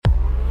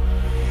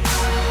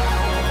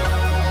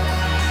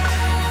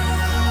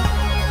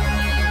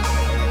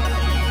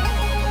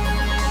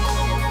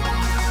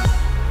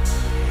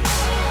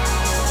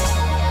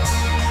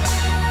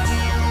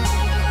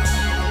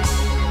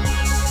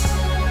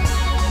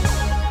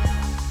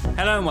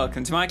Hello and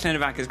welcome to Michael and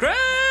Ivanka's Grand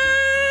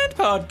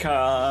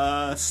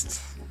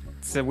Podcast.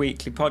 It's a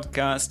weekly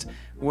podcast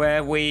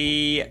where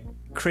we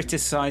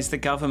criticise the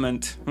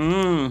government.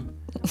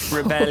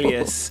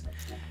 Rebellious.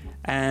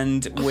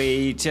 And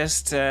we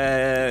just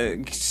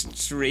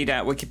read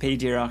out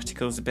Wikipedia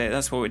articles a bit.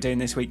 That's what we're doing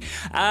this week.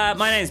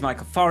 My name is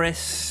Michael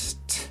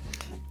Forrest.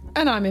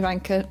 And I'm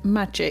Ivanka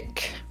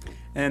Magic.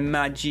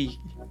 Majic.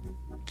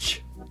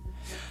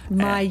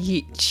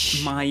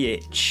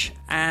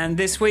 And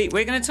this week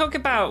we're going to talk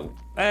about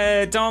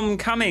Dom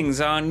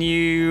Cummings, our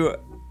new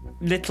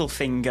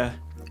Littlefinger.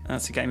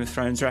 That's a Game of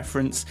Thrones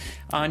reference.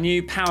 Our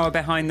new power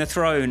behind the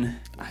throne.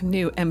 Our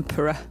new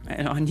emperor.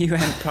 Our new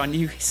emperor, our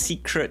new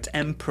secret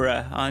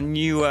emperor. Our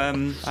new,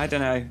 I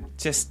don't know,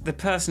 just the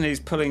person who's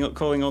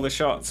calling all the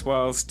shots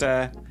whilst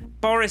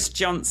Boris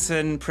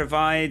Johnson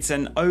provides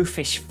an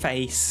oafish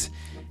face.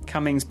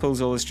 Cummings pulls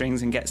all the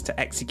strings and gets to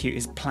execute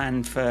his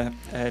plan for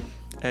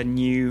a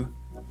new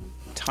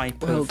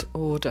type world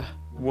order.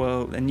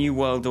 A new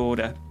world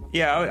order.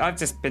 Yeah, I've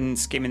just been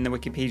skimming the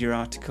Wikipedia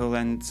article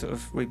and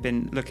we've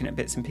been looking at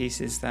bits and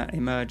pieces that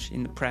emerge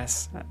in the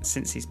press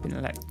since he's been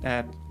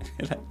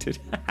elected.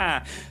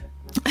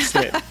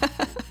 Slip.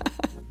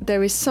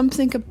 There is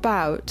something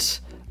about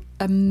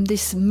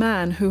this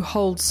man who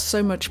holds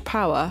so much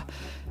power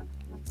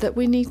that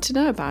we need to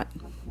know about,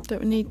 that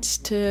we need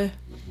to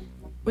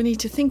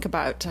think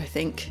about, I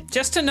think.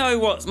 Just to know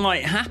what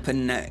might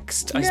happen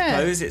next, I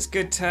suppose it's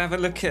good to have a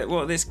look at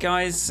what this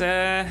guy's...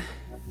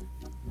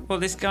 what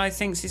this guy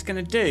thinks he's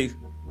going to do.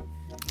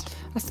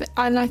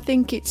 I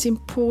think it's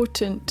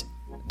important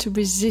to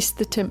resist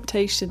the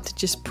temptation to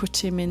just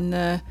put him in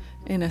a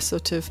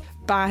sort of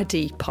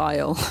baddie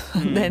pile.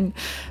 And then,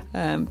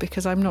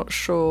 because I'm not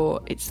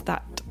sure it's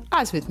that,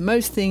 as with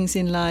most things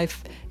in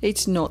life,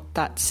 it's not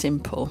that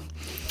simple.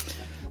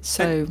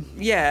 So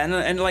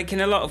and like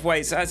in a lot of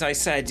ways, as I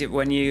said,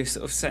 when you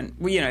sort of sent,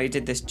 he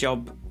did this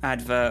job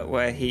advert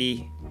where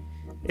he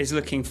is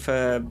looking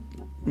for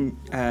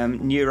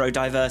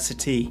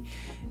neurodiversity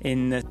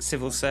in the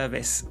civil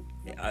service.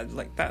 I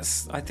think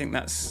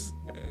that's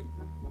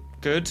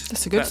good.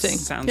 That's a good thing.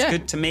 Sounds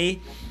good to me.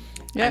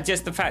 Yeah. And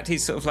just the fact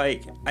he's sort of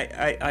like,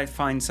 I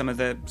find some of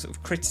the sort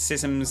of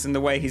criticisms and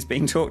the way he's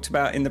being talked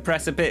about in the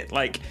press a bit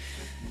like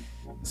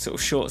sort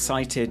of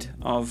short-sighted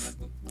of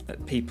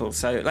people.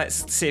 So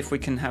let's see if we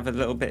can have a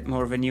little bit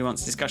more of a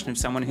nuanced discussion of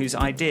someone whose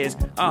ideas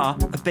are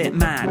a bit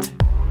mad.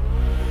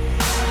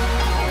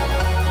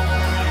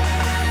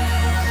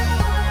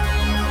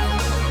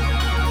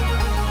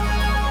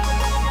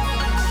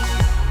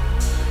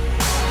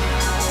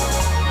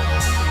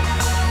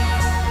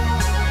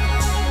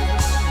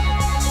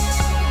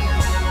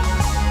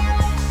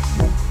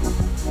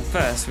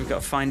 First, we've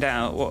got to find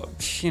out what,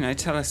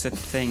 tell us a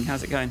thing.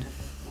 How's it going?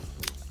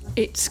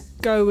 It's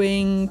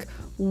going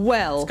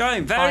well. It's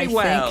going very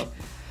well.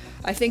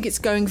 I think it's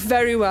going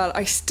very well.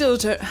 I still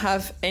don't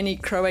have any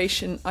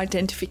Croatian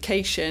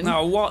identification.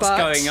 Oh, what's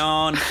going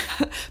on?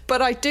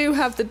 But I do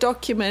have the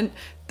document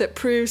that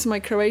proves my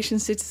Croatian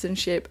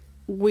citizenship,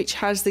 which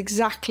has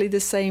exactly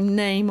the same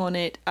name on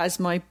it as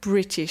my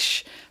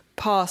British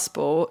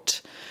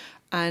passport.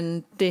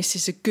 And this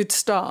is a good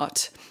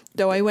start.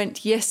 Though I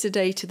went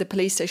yesterday to the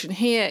police station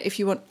here, if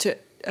you want a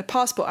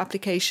passport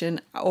application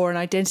or an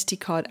identity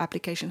card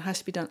application has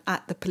to be done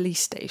at the police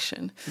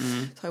station.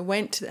 So I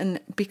went, and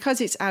because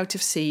it's out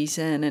of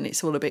season and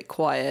it's all a bit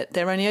quiet,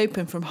 they're only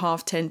open from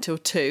 10:30 till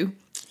 2.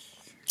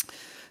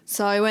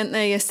 So I went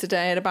there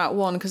yesterday at about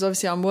 1 because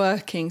obviously I'm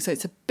working, so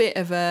it's a bit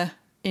of a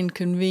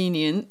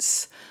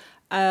inconvenience.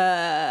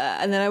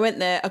 And then I went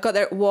there, I got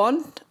there at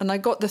 1 and I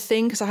got the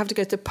thing because I have to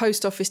go to the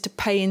post office to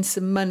pay in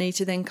some money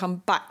to then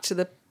come back to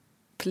the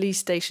police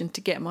station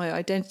to get my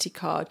identity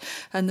card.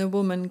 And the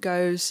woman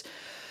goes,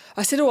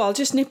 I said, I'll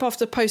just nip off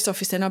to the post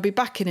office then, I'll be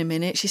back in a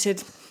minute. She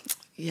said,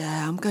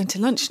 yeah, I'm going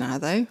to lunch now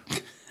though.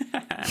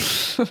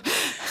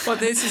 Well,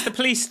 this is the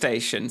police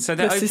station, so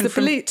they're open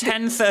from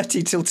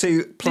 10:30 till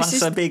 2 plus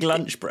a big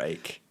lunch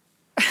break.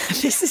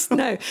 This is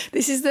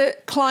the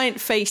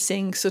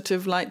client-facing sort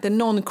of like the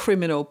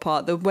non-criminal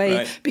part, the way,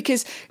 right.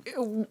 Because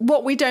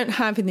what we don't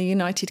have in the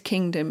United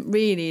Kingdom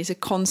really is a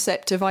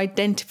concept of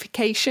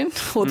identification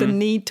or the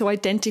need to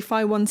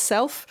identify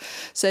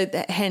oneself. So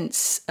that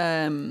hence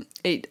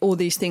all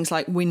these things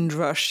like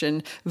Windrush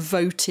and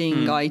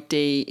voting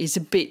ID is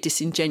a bit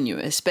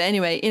disingenuous. But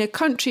anyway, in a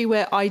country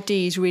where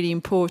ID is really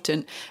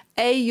important,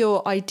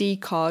 your ID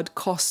card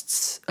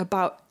costs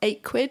about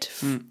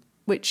 £8.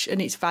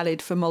 And it's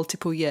valid for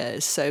multiple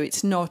years, so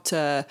it's not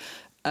so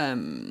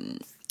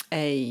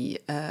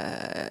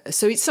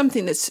it's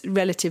something that's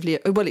relatively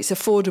it's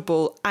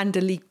affordable and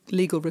a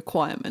legal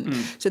requirement.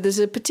 So there's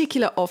a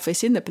particular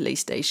office in the police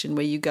station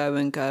where you go,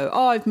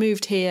 I've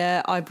moved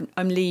here,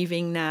 I'm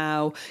leaving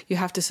now. You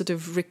have to sort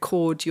of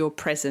record your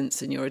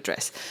presence and your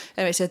address.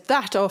 Anyway, so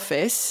that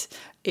office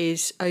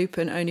is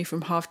open only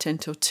from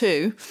 10:30 till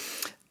 2.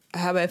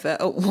 However,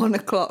 at 1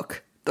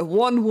 o'clock the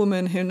one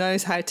woman who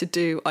knows how to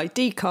do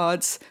ID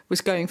cards was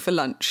going for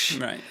lunch.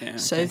 Right, yeah. Okay.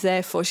 So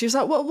therefore, she was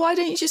like, well, why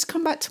don't you just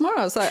come back tomorrow?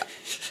 I was like,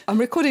 I'm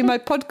recording my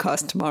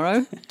podcast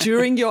tomorrow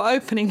during your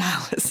opening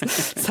hours.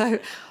 So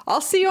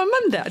I'll see you on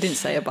Monday. I didn't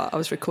say about I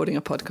was recording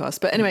a podcast.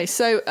 But anyway,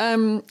 so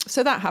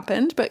that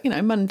happened. But,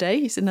 Monday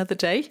is another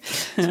day.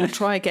 So we'll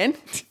try again.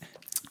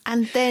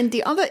 And then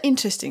the other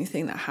interesting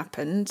thing that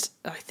happened,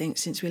 I think,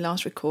 since we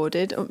last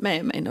recorded, or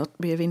may not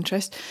be of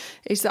interest,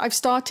 is that I've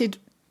started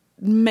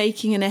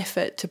making an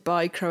effort to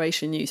buy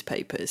Croatian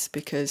newspapers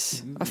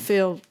because I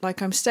feel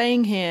like I'm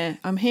staying here.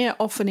 I'm here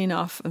often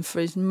enough and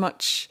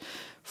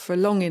for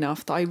long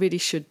enough that I really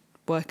should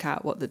work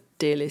out what the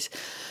deal is.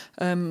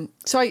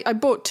 So I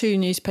bought 2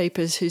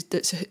 newspapers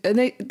and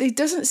they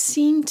doesn't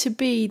seem to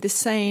be the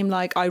same.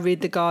 Like I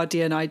read The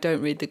Guardian, I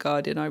don't read The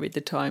Guardian, I read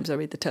The Times, I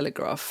read The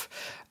Telegraph.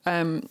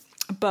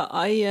 But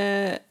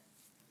I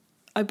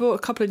bought a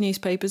couple of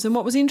newspapers, and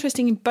what was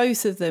interesting in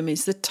both of them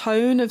is the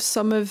tone of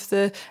some of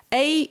the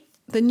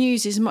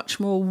news is much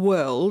more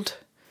world.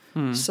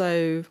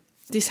 So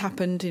this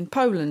happened in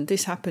Poland,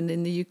 this happened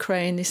in the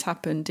Ukraine, this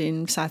happened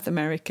in South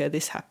America,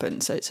 this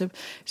happened. So it's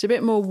a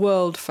bit more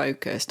world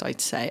focused,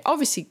 I'd say.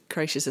 Obviously,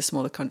 Croatia's a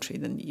smaller country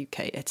than the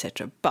UK,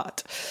 etc.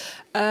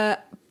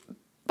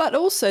 But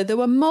also there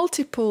were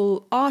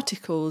multiple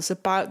articles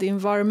about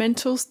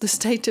the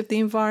state of the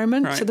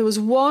environment. Right. So there was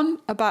one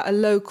about a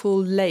local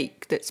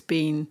lake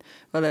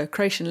a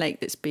Croatian lake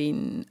that's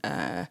been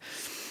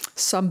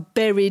some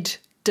buried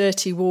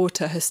dirty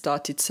water has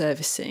started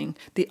servicing.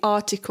 The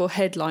article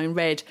headline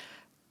read,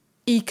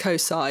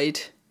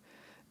 "Ecocide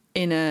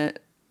in a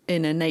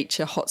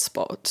nature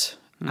hotspot,"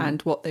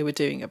 and what they were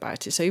doing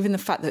about it. So even the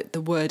fact that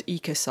the word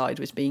ecocide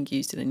was being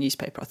used in a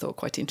newspaper, I thought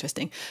quite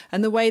interesting.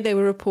 And the way they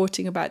were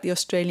reporting about the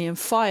Australian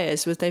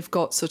fires was they've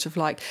got sort of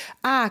like,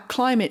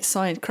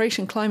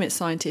 Croatian climate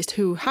scientist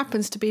who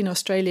happens to be in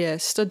Australia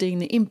studying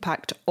the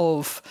impact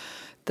of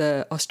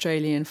the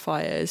Australian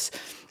fires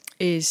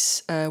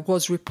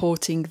was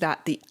reporting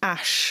that the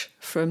ash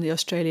from the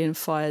Australian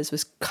fires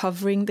was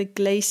covering the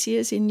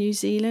glaciers in New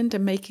Zealand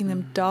and making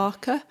them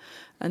darker,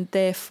 and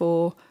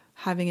therefore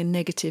having a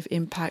negative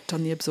impact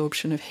on the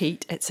absorption of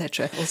heat,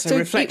 etc. Also,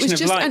 reflection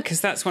of light, because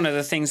that's one of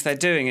the things they're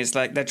doing is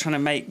like they're trying to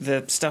make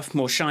the stuff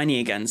more shiny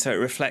again, so it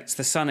reflects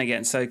the sun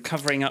again. So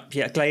covering up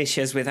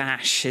glaciers with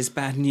ash is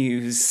bad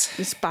news.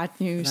 It's bad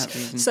news.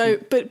 So,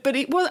 but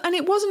it was, and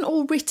it wasn't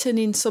all written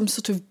in some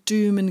sort of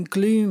doom and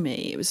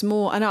gloomy. It was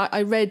more, and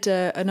I read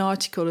an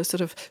article, a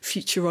sort of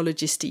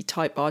futurologist-y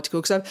type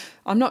article, because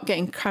I'm not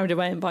getting carried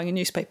away and buying a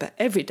newspaper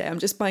every day. I'm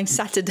just buying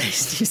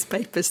Saturday's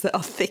newspapers that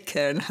are thicker,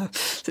 and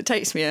so it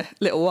takes me a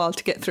little while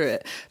to get through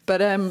it. But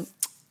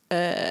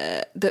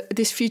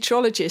this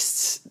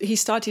futurologist, he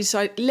started to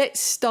say, let's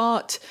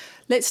start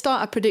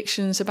our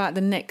predictions about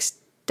the next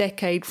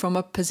decade from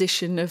a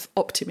position of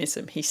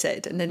optimism, he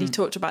said. And then he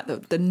talked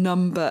about the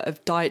number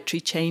of dietary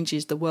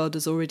changes the world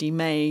has already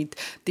made,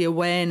 the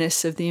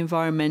awareness of the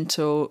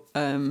environmental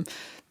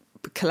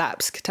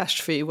collapse,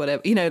 catastrophe,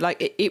 whatever,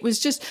 it was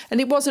just,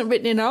 and it wasn't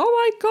written in, oh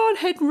my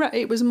God,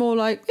 it was more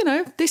like,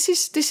 this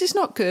is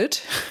not good.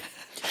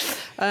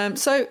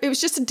 So it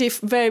was just a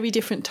very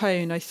different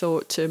tone, I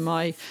thought, to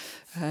my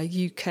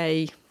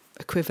UK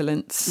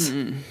equivalents,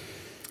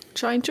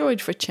 which I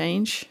enjoyed for a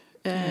change.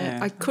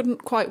 I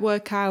couldn't quite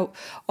work out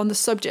on the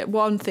subject.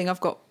 One thing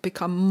I've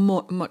become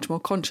much more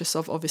conscious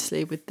of,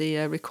 obviously, with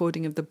the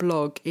recording of the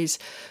blog, is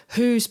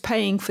who's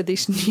paying for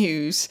this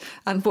news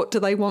and what do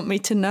they want me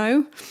to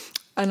know?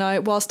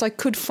 And whilst I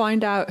could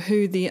find out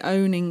who the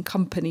owning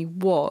company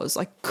was,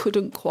 I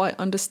couldn't quite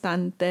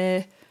understand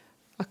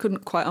I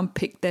couldn't quite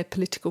unpick their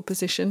political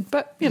position.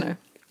 But,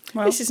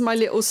 well, this is my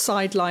little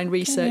sideline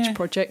research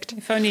project.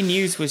 If only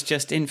news was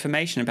just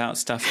information about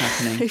stuff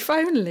happening. If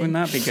only. Wouldn't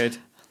that be good?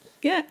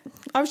 Yeah.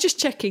 I was just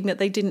checking that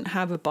they didn't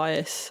have a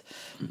bias.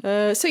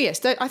 So,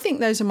 yes, I think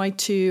those are my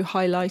 2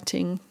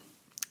 highlighting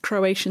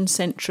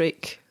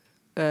Croatian-centric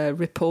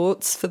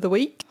reports for the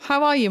week.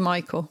 How are you,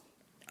 Michael?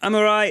 I'm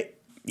all right.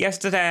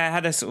 Yesterday I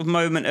had a sort of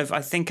moment of,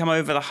 I think I'm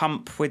over the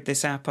hump with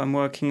this app I'm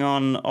working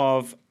on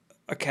of,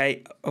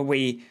 okay,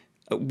 we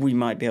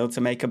might be able to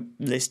make a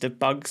list of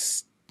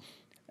bugs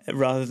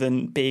rather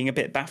than being a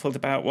bit baffled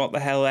about what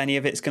the hell any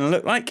of it's going to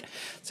look like.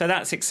 So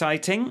that's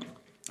exciting.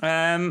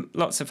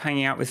 Lots of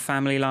hanging out with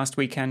family last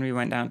weekend. We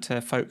went down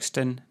to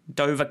Folkestone,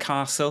 Dover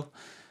Castle.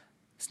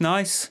 It's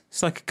nice.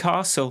 It's like a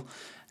castle.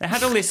 It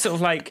had all this sort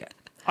of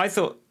I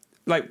thought,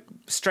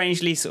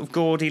 strangely sort of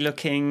gaudy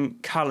looking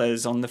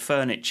colours on the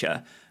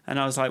furniture. And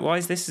I was like, why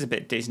is this a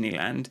bit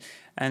Disneyland?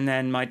 And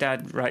then my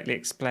dad rightly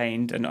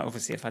explained, and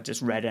obviously if I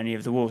just read any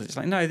of the walls, it's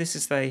like, no,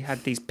 they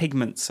had these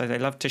pigments, so they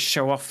love to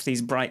show off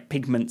these bright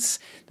pigments,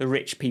 the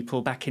rich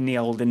people back in the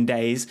olden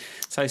days.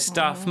 So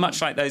stuff, much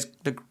like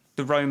the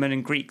Roman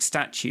and Greek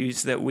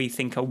statues that we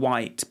think are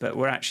white, but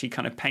were actually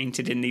kind of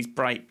painted in these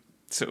bright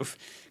sort of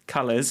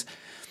colours.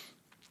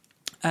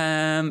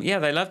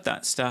 They loved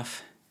that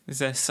stuff. It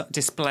was a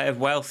display of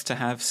wealth to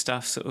have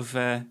stuff sort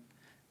of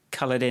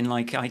coloured in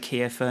like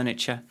IKEA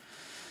furniture.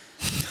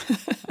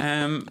 I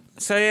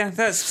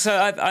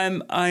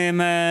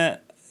am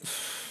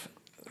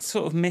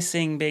sort of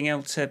missing being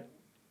able to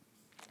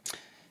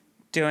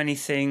do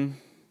anything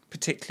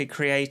particularly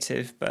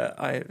creative, but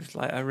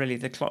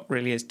the clock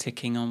really is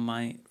ticking on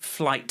my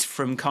flight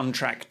from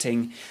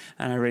contracting,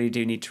 and I really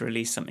do need to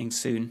release something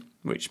soon,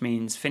 which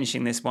means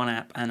finishing this one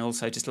app and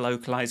also just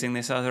localizing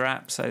this other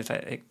app, so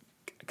that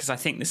because I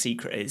think the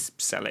secret is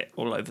sell it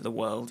all over the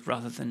world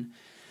rather than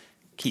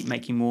keep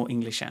making more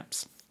English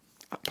apps.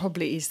 That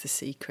probably is the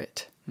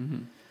secret.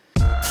 Mm-hmm.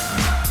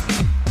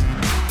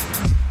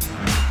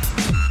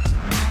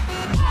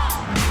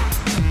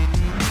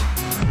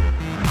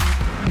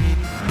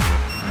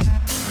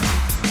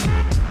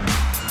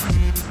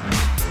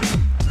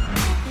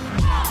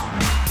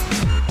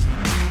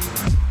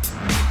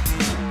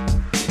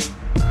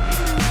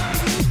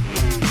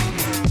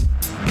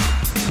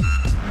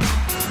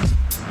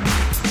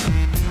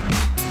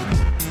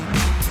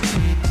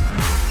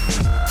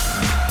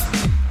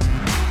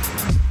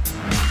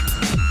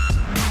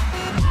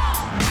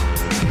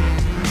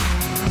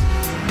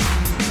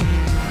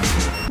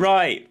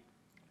 Right.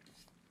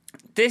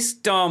 This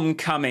Dom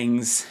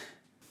Cummings.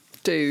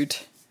 Dude.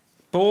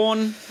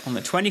 Born on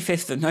the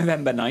 25th of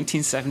November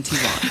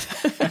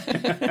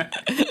 1971.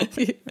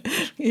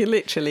 You're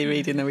literally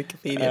reading the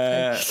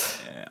Wikipedia page.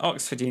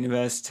 Oxford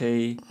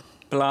University,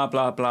 blah,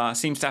 blah, blah.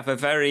 Seems to have a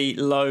very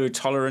low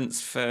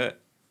tolerance for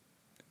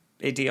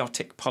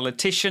idiotic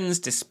politicians,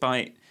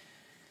 despite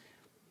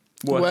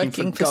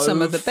working for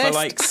some of the best for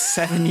like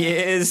 7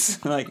 years.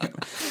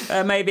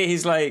 Maybe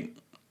he's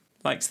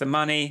likes the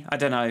money. I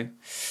don't know.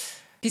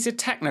 He's a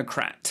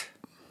technocrat,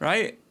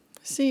 right?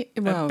 See,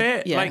 well, a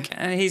bit, yeah.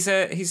 And he's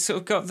sort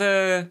of got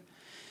the.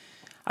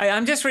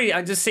 I'm just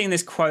seeing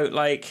this quote.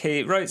 Like,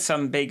 he wrote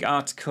some big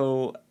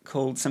article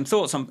called "Some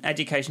Thoughts on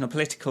Educational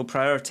Political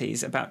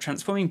Priorities" about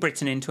transforming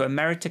Britain into a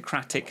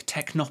meritocratic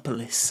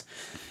technopolis,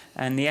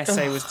 and the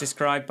essay was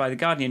described by the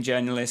Guardian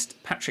journalist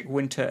Patrick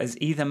Winter as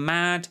either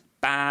mad,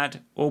 bad,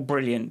 or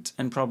brilliant,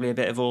 and probably a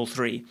bit of all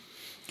three.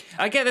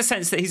 I get the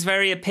sense that he's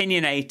very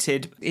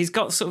opinionated. He's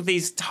got sort of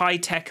these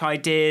high-tech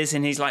ideas,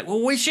 and he's like,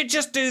 well, we should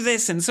just do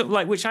this, and sort of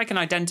like, which I can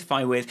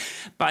identify with.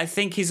 But I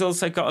think he's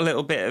also got a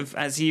little bit of,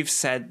 as you've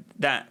said,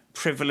 that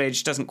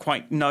privilege, doesn't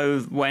quite know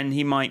when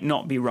he might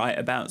not be right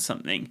about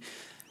something.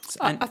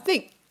 I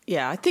think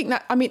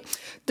that, I mean,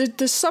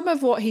 there's some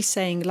of what he's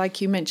saying, like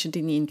you mentioned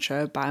in the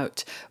intro,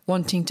 about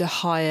wanting to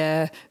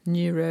hire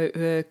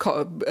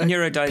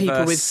neurodiverse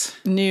people with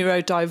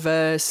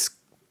neurodiverse,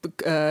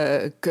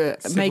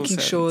 making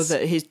sure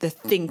that the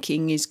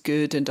thinking is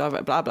good and blah,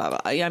 blah, blah.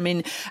 I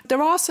mean,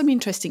 there are some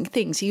interesting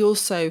things. He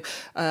also,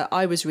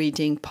 I was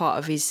reading part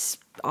of his,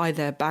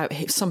 either about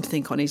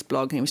something on his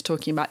blog, and he was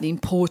talking about the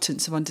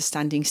importance of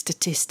understanding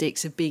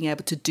statistics, of being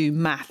able to do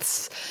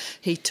maths.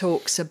 He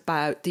talks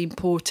about the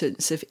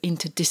importance of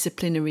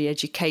interdisciplinary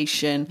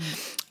education.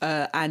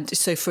 And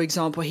so, for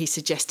example, he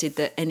suggested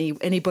that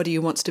anybody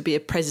who wants to be a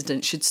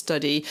president should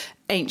study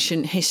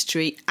ancient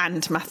history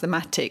and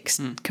mathematics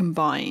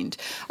combined.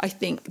 I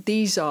think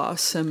these are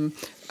some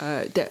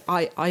that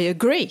I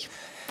agree.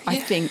 I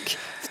think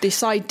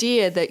this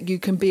idea that you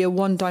can be a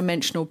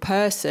one-dimensional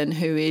person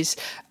who is,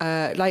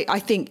 I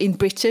think in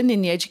Britain,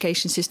 in the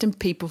education system,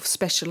 people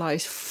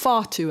specialise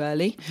far too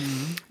early.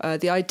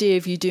 The idea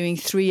of you doing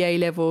 3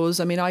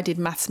 A-levels, I mean, I did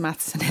maths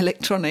and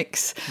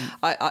electronics.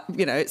 I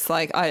it's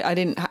like I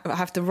didn't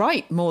have to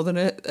write more than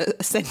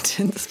a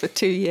sentence for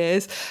 2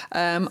 years.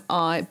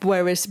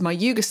 Whereas my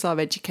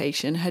Yugoslav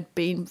education had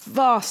been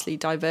vastly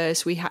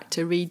diverse. We had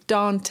to read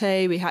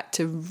Dante, we had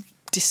to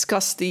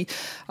discuss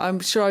I'm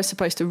sure I was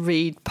supposed to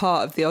read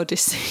part of the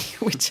Odyssey,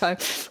 which I'm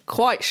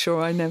quite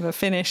sure I never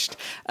finished.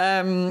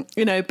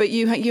 But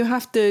you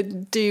have to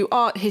do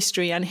art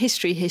history and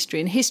history,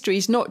 and history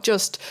is not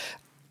just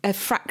a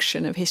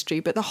fraction of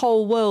history, but the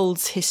whole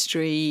world's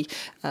history.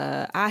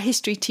 Our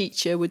history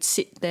teacher would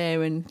sit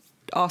there and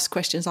ask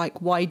questions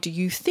like, why do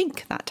you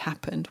think that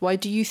happened? Why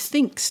do you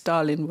think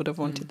Stalin would have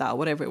wanted that, or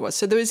whatever it was?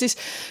 So there was this,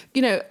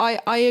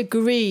 I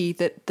agree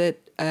that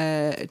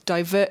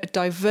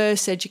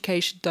diverse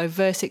education,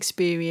 diverse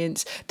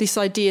experience, this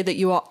idea that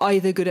you are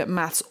either good at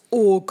maths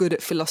or good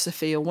at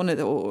philosophy, or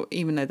or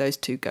even though those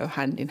two go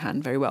hand in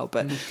hand very well,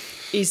 but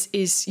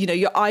is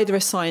you're either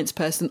a science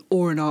person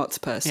or an arts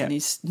person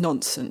is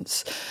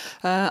nonsense.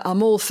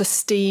 I'm all for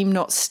STEAM,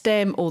 not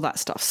STEM, all that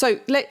stuff. So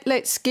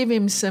let's give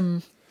him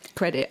some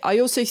credit. I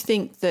also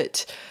think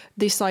that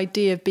this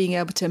idea of being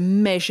able to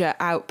measure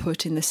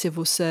output in the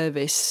civil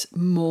service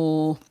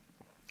more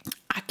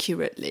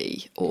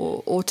accurately,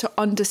 or to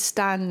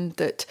understand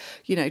that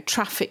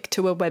traffic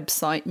to a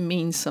website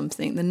means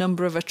something, the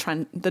number of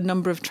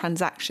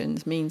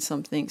transactions means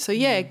something. So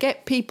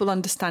get people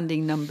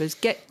understanding numbers,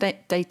 get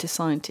data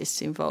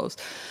scientists involved.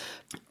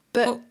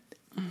 But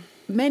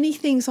many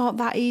things aren't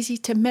that easy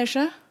to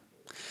measure.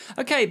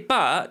 Okay,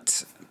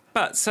 but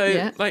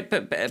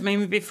I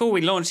mean, before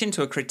we launch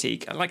into a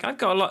critique, I've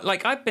got a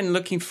lot. I've been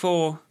looking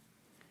for.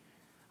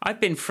 I've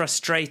been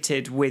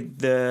frustrated with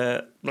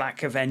the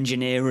lack of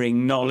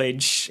engineering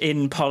knowledge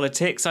in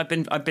politics. I've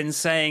been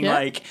saying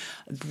like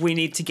we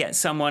need to get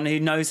someone who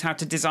knows how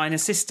to design a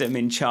system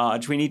in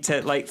charge. We need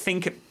to like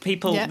think of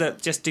people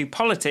that just do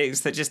politics,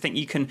 that just think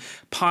you can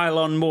pile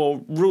on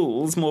more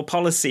rules, more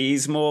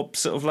policies, more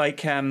sort of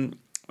like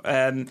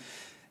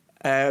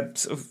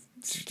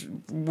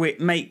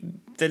make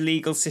the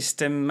legal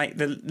system, make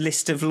the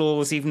list of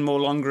laws even more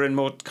longer and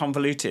more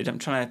convoluted. I'm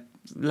trying to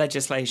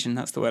legislation,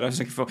 that's the word I was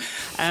looking for.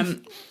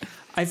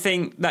 I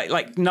think that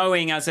like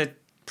knowing as a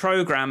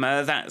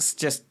programmer, that's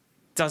just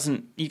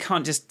you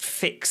can't just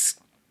fix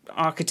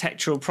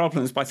architectural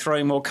problems by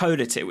throwing more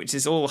code at it, which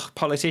is all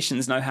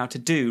politicians know how to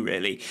do,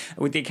 really,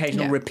 with the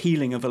occasional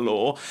repealing of a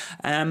law.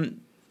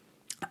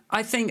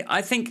 I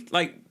think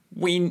like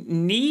we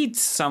need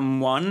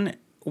someone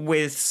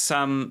with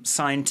some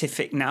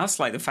scientific nous,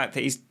 like the fact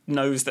that he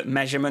knows that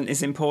measurement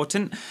is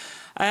important.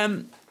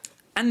 And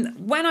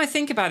when I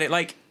think about it,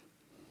 like,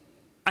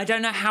 I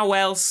don't know how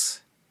else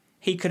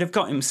he could have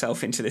got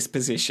himself into this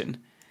position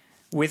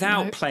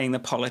without playing the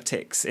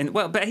politics.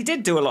 But he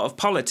did do a lot of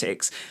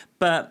politics,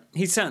 but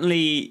he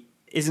certainly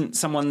isn't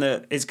someone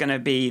that is going to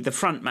be the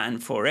front man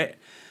for it.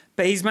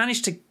 But he's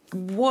managed to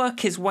work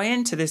his way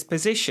into this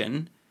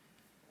position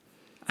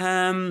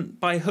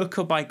by hook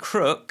or by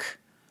crook.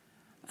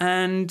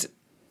 And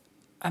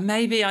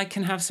maybe I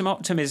can have some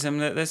optimism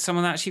that there's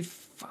someone that actually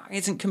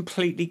isn't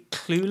completely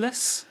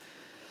clueless.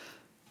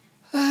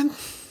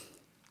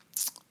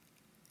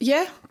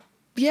 Yeah.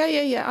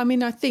 I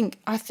mean, I think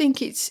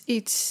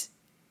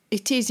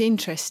it is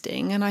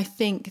interesting, and I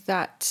think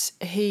that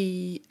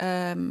he.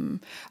 One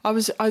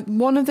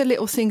of the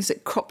little things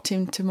that cropped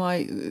into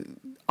my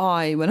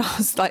eye when I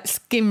was like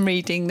skim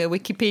reading the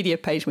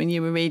Wikipedia page when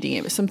you were reading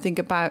it was something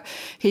about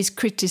his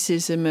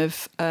criticism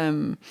of.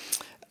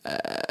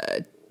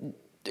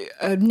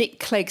 Nick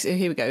Clegg's,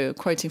 here we go,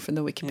 quoting from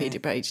the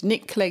Wikipedia page.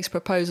 Nick Clegg's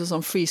proposals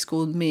on free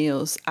school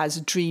meals as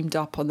dreamed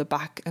up on the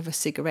back of a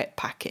cigarette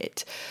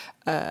packet.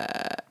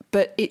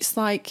 But it's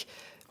like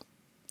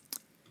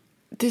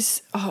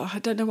this, I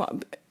don't know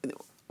what,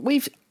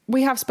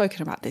 we have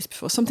spoken about this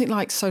before, something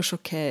like social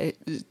care,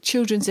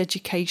 children's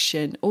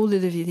education, all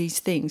of these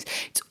things.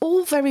 It's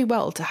all very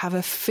well to have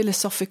a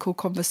philosophical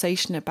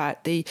conversation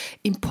about the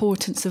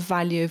importance of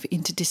value of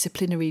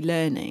interdisciplinary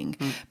learning.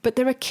 But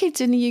there are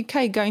kids in the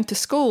UK going to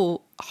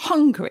school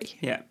hungry.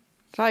 Yeah.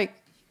 Like,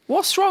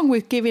 what's wrong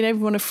with giving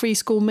everyone a free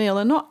school meal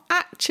and not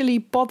actually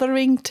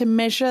bothering to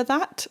measure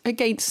that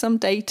against some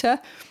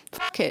data?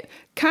 Fuck it.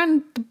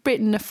 Can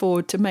Britain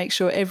afford to make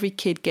sure every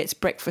kid gets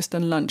breakfast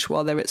and lunch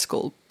while they're at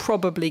school?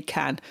 Probably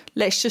can.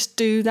 Let's just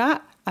do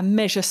that and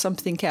measure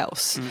something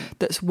else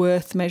that's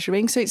worth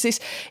measuring. So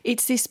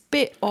it's this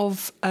bit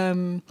of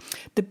and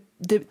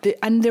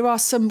there are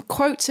some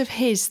quotes of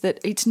his that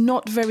it's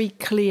not very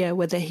clear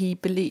whether he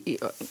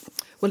believes.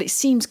 Well, it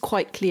seems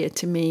quite clear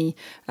to me,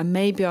 and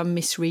maybe I'm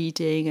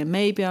misreading and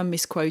maybe I'm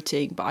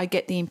misquoting, but I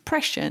get the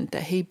impression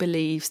that he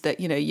believes that,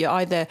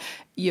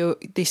 you're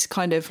this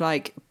kind of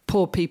like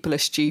poor people are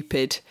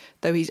stupid,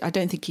 though I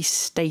don't think he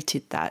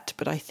stated that,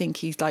 but I think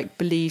he like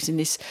believes in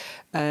this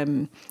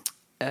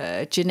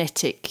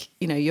genetic,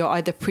 you're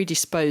either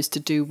predisposed to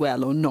do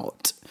well or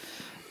not,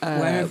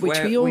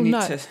 which we all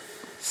know.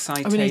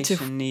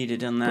 Citation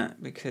needed on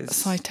that because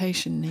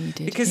citation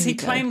needed because he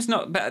claims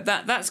not, but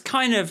that's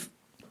kind of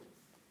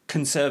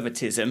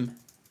conservatism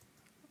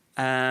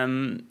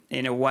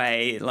in a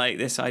way, like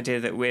this idea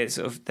that we're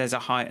sort of there's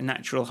a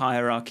natural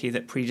hierarchy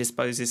that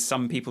predisposes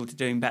some people to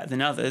doing better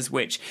than others,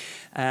 which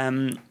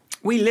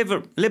we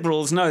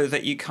liberals know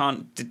that you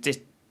can't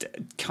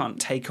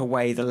take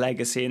away the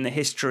legacy and the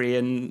history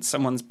and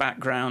someone's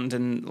background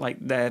and like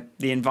the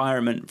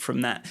environment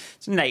from that.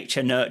 It's a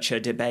nature nurture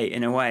debate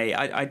in a way.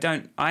 I'd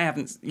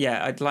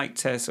like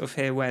to sort of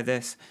hear where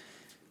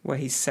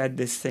he said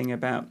this thing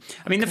about.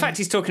 I mean, the fact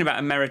he's talking about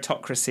a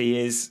meritocracy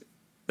is,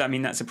 I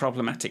mean, that's a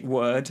problematic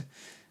word,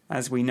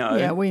 as we know.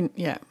 Oh,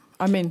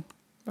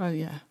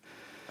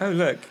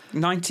 look,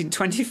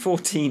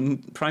 2014,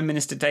 Prime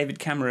Minister David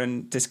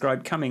Cameron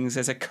described Cummings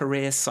as a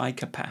career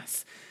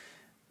psychopath,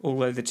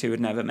 although the two had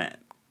never met.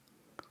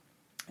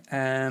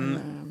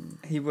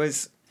 He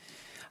was...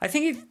 I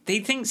think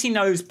he thinks he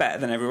knows better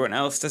than everyone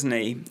else, doesn't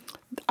he?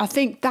 I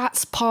think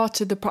that's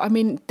part of the... I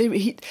mean,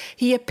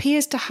 he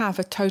appears to have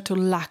a total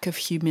lack of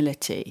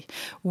humility,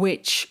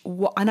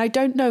 and I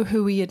don't know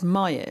who he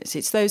admires.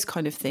 It's those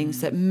kind of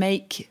things that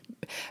make...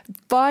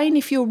 Fine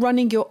if you're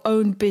running your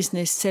own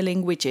business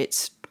selling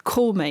widgets,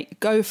 cool,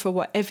 mate, go for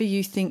whatever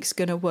you think's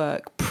going to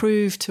work.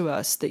 Prove to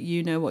us that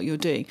you know what you're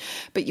doing.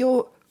 But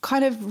you're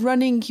kind of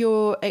running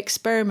your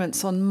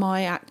experiments on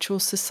my actual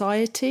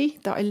society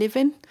that I live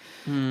in.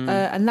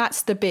 And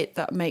that's the bit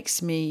that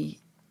makes me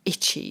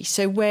itchy.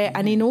 So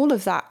and in all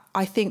of that,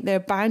 I think there are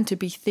bound to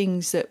be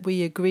things that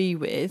we agree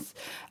with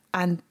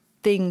and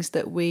things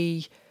that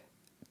we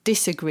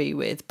disagree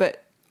with.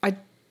 But I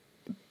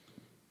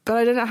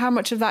don't know how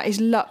much of that is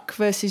luck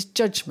versus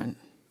judgment.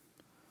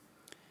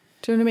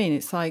 Do you know what I mean?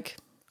 It's like,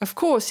 of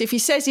course, if he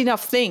says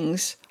enough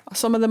things,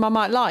 some of them I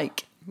might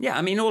like, Yeah,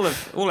 I mean,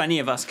 all any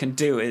of us can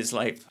do is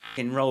like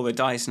roll the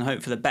dice and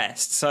hope for the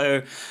best.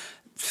 So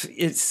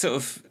it's sort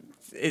of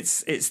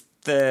it's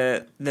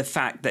the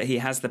fact that he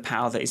has the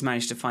power that he's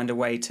managed to find a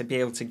way to be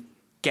able to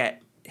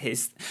get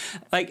his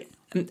like.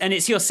 And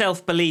it's your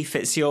self-belief,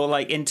 it's your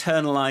like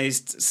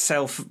internalized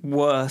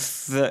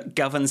self-worth that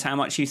governs how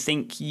much you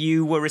think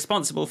you were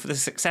responsible for the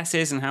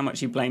successes and how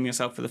much you blame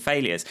yourself for the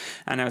failures.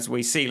 And as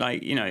we see,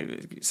 like, you know,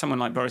 someone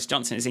like Boris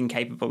Johnson is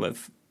incapable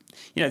of,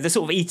 you know, the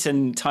sort of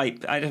Eton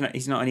type, I don't know,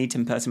 he's not an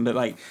Eton person, but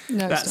like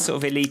that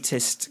sort of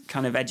elitist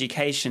kind of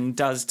education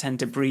does tend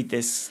to breed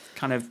this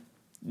kind of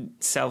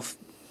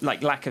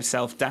like lack of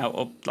self-doubt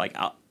or like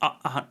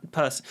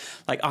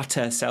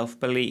utter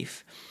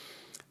self-belief.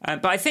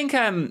 But I think,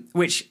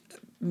 which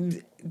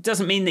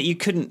doesn't mean that you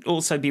couldn't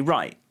also be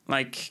right.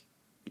 Like,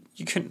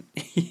 you couldn't,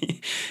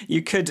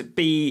 you could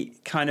be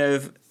kind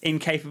of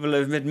incapable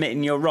of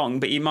admitting you're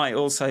wrong, but you might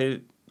also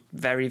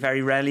very,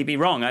 very rarely be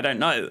wrong. I don't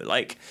know.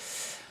 Like,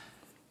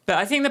 but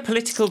I think the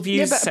political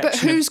views section. But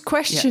who's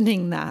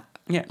questioning that?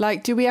 Yeah.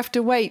 Like, do we have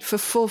to wait for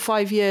 4,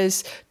 5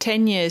 years,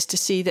 10 years to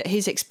see that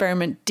his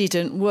experiment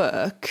didn't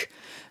work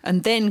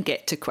and then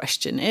get to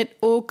question it?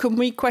 Or can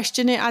we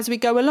question it as we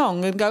go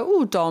along and go,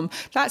 oh, Dom,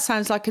 that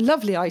sounds like a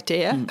lovely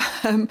idea.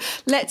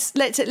 Let's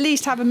at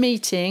least have a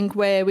meeting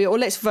where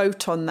let's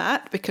vote on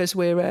that because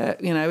we're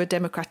a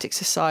democratic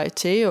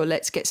society, or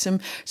let's get some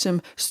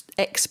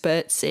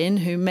experts in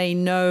who may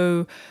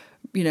know.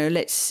 You know,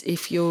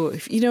 if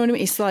you know what I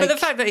mean? It's like... But the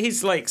fact that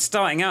he's, like,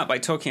 starting out by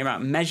talking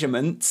about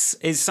measurements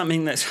is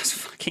something that's just a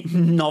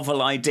fucking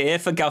novel idea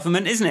for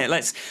government, isn't it?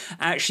 Let's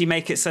actually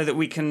make it so that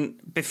we can,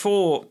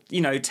 before,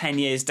 10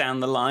 years down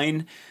the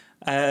line,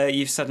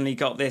 you've suddenly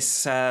got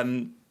this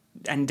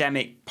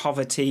endemic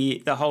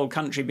poverty, the whole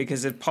country,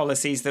 because of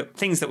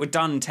things that were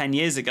done 10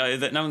 years ago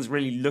that no one's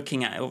really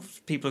looking at or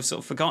people have sort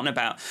of forgotten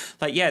about.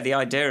 Like, yeah, the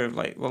idea of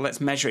like, well,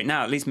 let's measure it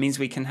now at least means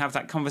we can have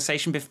that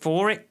conversation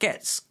before it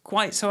gets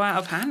quite so out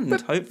of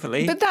hand,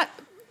 hopefully.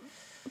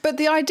 But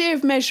the idea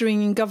of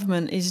measuring in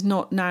government is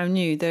not now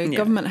new. The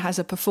government has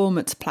a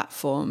performance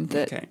platform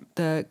that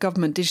the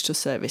Government Digital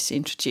Service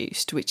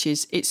introduced, which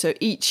is so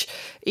each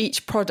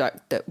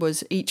project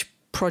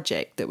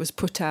that was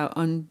put out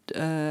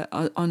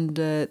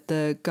under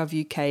the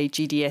GovUK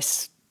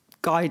GDS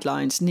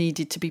guidelines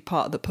needed to be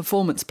part of the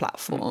performance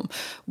platform,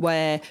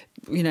 where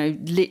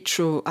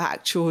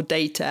actual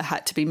data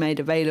had to be made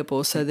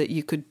available so that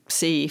you could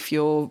see if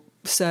your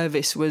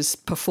service was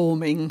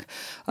performing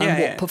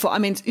I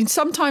mean,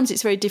 sometimes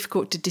it's very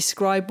difficult to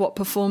describe what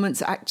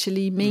performance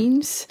actually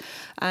means,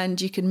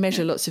 and you can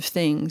measure lots of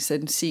things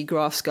and see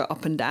graphs go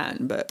up and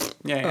down, but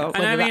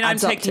and I mean, I'm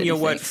taking your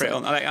word for it.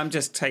 I'm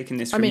just taking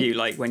this from you,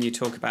 like when you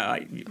talk about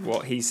like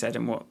what he said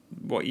and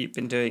what you've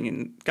been doing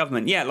in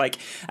government,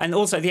 and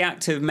also the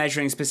act of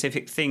measuring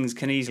specific things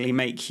can easily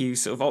make you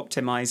sort of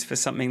optimize for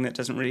something that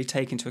doesn't really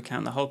take into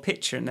account the whole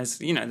picture, and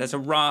there's a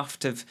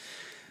raft of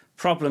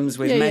problems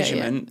with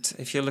measurement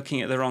if you're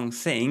looking at the wrong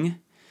thing,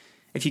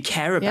 if you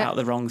care about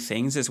the wrong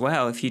things as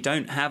well, if you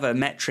don't have a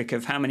metric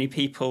of how many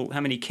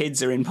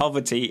kids are in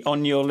poverty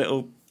on your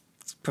little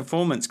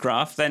performance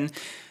graph, then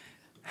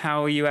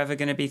how are you ever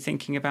going to be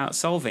thinking about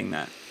solving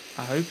that?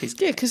 I hope he's...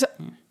 because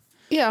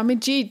I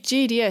mean,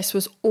 GDS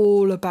was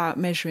all about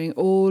measuring,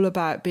 all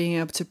about being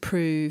able to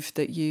prove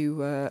that you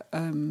were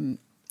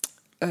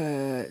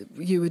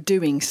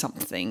doing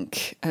something,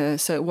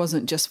 so it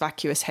wasn't just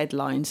vacuous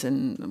headlines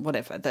and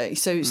whatever.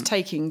 So it's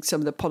taking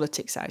some of the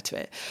politics out of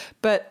it.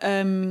 But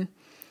I'm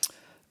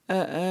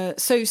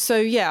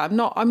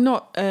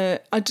not.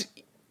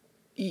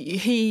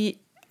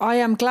 I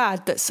am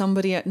glad that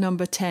somebody at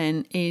Number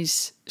 10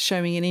 is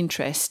showing an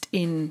interest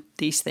in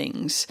these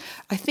things.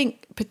 I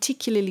think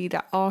particularly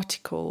that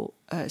article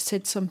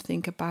said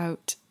something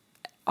about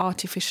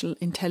artificial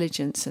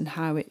intelligence and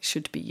how it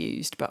should be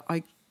used, but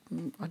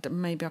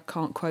maybe I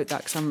can't quote that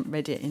because I haven't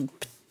read it in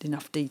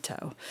enough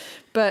detail.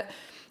 But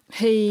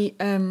I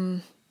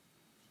don't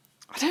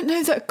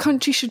know that a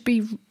country should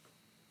be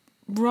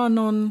run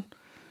on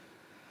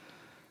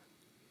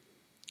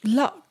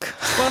luck.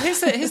 Well, here's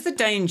the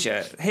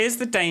danger.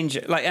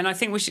 Like, and I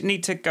think we should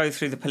need to go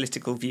through the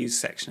political views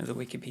section of the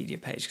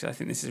Wikipedia page, because I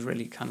think this is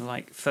really kind of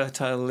like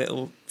fertile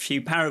little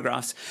few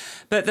paragraphs.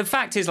 But the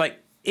fact is, like,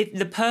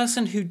 the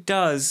person who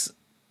does...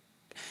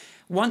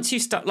 Once you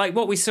start, like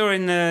what we saw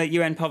in the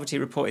UN Poverty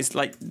Report, is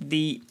like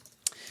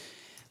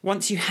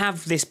once you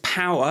have this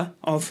power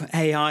of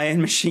AI and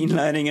machine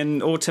learning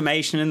and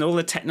automation and all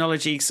the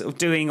technology sort of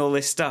doing all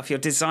this stuff, you're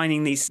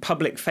designing these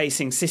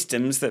public-facing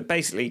systems that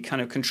basically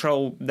kind of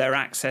control their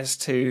access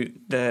to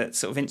the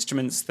sort of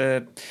instruments,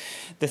 the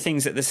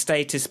things that the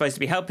state is supposed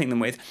to be helping them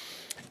with.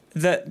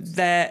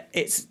 The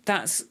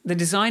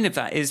design of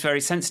that is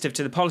very sensitive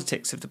to the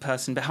politics of the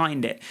person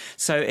behind it.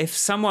 So if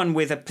someone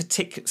with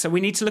so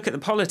we need to look at the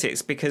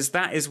politics, because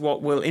that is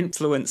what will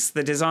influence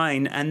the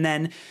design, and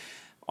then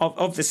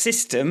of the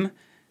systems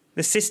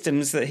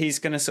that he's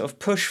going to sort of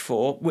push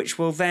for, which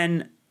will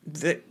then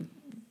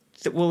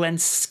that will then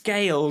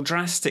scale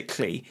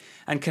drastically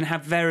and can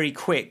have very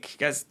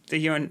quick, as the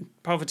UN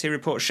Poverty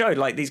Report showed,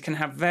 like these can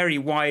have very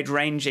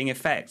wide-ranging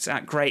effects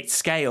at great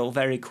scale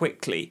very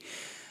quickly.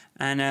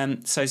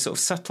 And so sort of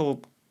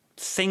subtle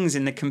things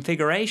in the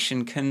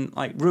configuration can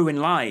like ruin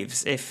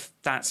lives if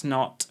that's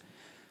not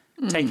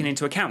taken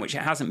into account, which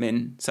it hasn't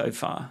been so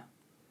far.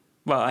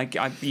 Well,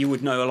 you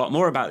would know a lot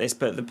more about this,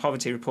 but the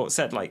Poverty Report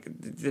said like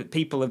the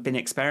people have been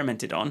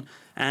experimented on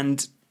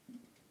and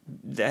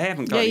they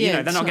haven't got,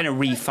 they're not going to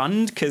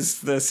refund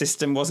because the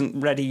system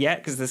wasn't ready yet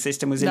because the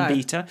system was in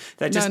beta.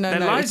 They're just, their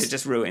lives are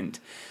just ruined.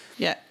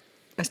 Yeah.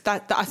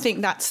 I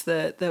think that's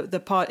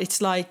the part.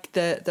 It's like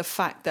the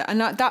fact that, and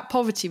that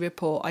Poverty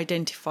Report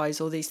identifies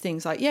all these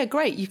things. Like, yeah,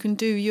 great, you can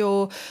do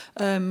your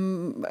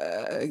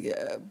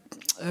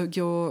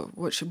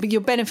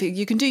benefit.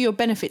 You can do your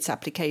benefits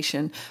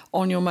application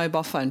on your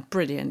mobile phone.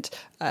 Brilliant.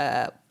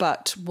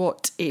 But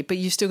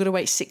you still got to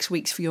wait 6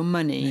 weeks for your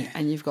money,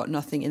 and you've got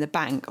nothing in the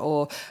bank,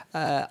 or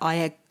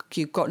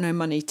you've got no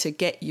money to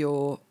get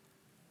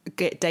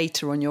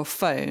data on your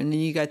phone, and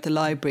you go to the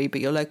library,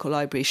 but your local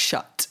library is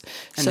shut.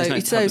 And so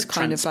it's those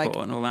kind of like,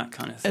 and all that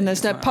kind of thing. And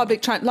there's no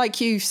public like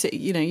you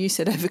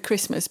said over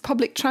Christmas,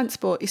 public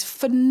transport is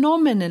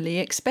phenomenally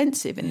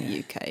expensive in the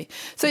UK.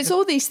 So it's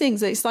all these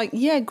things that it's like,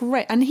 yeah,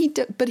 great. And he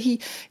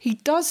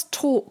does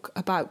talk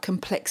about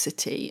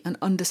complexity and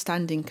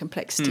understanding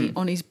complexity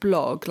on his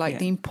blog, like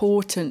the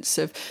importance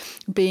of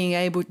being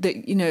able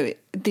that,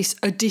 this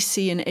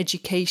Odyssean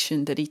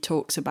education that he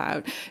talks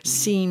about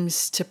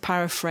seems to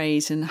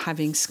paraphrase and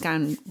having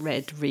scan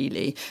read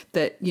really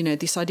that,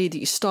 this idea that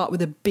you start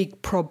with a big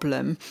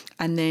problem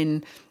and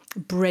then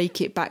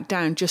break it back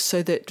down just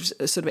so that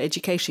sort of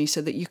education,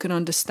 so that you can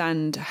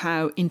understand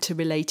how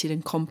interrelated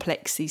and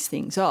complex these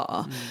things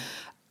are.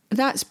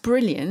 That's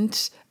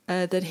brilliant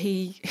that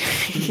he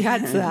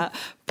adds that.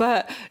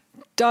 But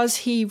does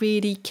he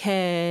really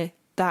care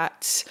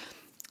that,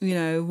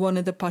 one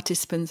of the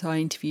participants I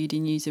interviewed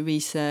in user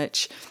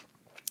research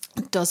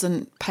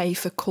doesn't pay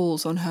for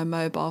calls on her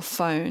mobile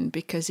phone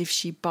because if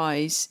she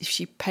pays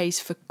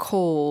for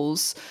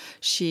calls,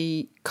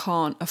 she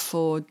can't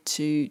afford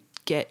to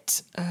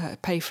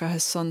pay for her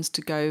sons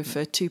to go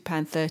for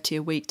 £2.30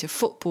 a week to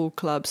football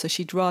clubs, so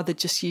she'd rather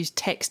just use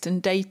text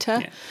and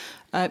data.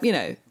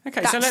 Okay,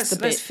 that's so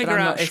let's figure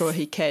I'm out. Not sure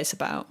he cares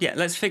about. Yeah,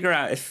 let's figure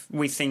out if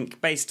we think,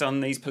 based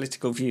on these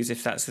political views,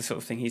 if that's the sort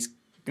of thing he's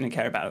going to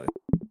care about.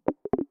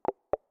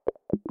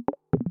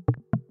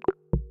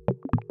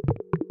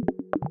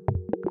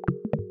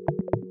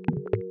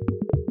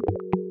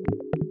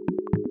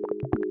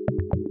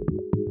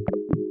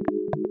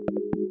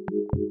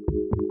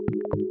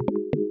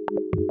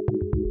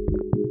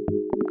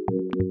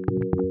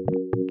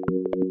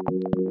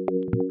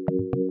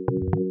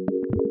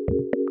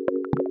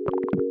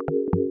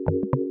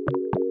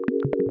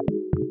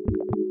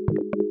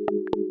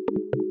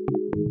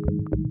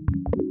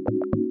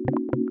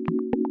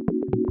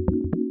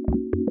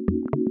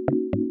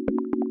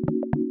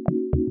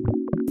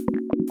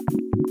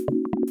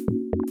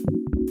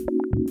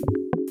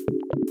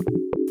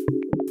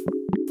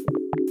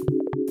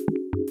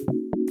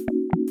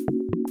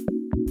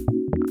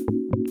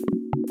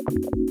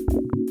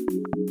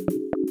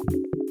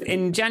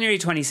 In January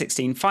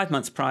 2016, 5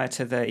 months prior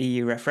to the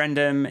EU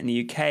referendum in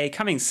the UK,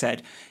 Cummings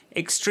said,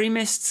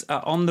 "Extremists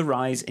are on the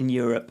rise in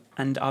Europe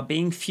and are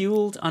being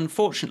fuelled,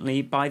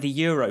 unfortunately, by the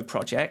Euro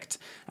project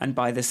and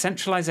by the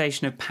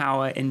centralisation of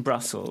power in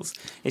Brussels.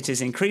 It is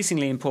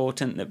increasingly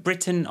important that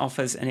Britain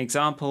offers an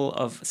example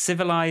of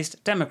civilised,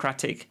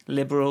 democratic,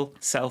 liberal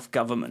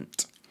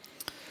self-government."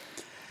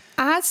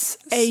 As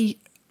a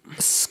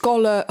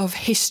scholar of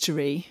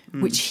history,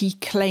 which he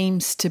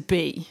claims to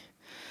be,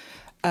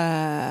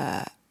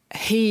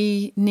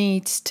 he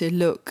needs to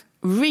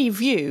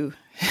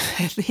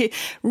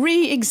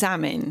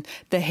re-examine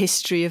the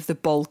history of the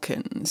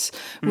Balkans,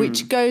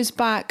 which goes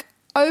back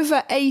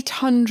over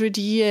 800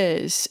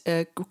 years.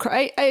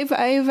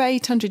 Over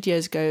 800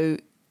 years ago,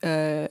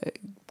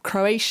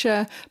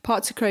 Croatia,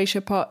 parts of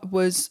Croatia,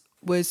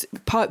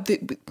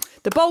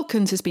 the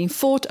Balkans has been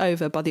fought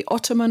over by the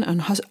Ottoman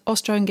and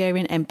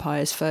Austro-Hungarian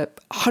empires for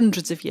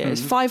hundreds of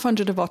years.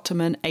 500 of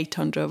Ottoman,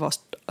 800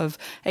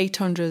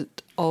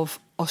 of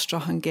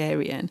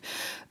Austro-Hungarian.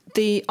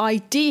 The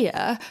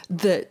idea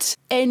that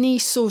any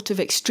sort of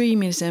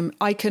extremism,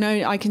 I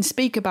can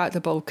speak about the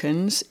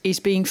Balkans,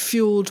 is being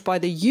fueled by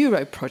the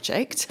Euro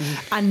project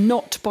and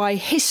not by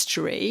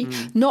history,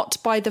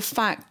 not by the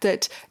fact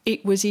that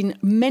it was in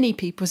many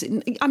people's...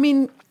 I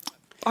mean,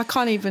 I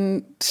can't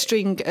even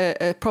string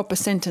a proper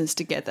sentence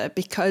together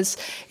because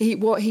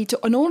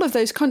and all of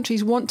those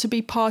countries want to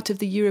be part of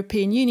the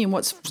European Union.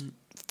 What's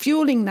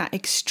fueling that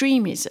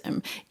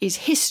extremism is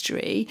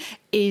history,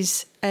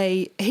 is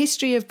a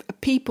history of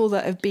people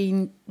that have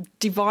been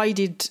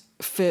divided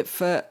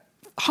for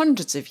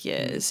hundreds of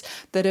years,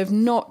 that have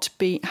not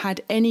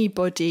had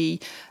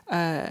anybody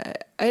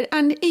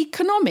And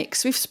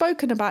economics. We've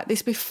spoken about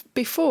this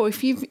before.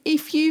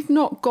 If you've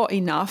not got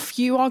enough,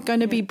 you are going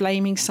to be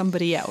blaming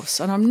somebody else.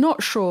 And I'm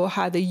not sure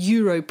how the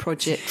Euro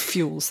project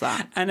fuels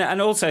that.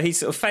 And also he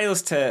sort of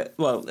fails to,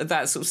 well,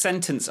 that sort of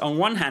sentence on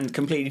one hand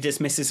completely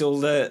dismisses all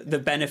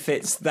the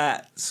benefits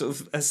that sort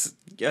of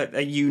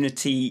a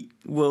unity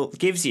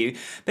gives you.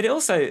 But it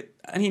also,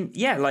 I mean,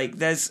 yeah, like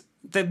there's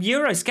the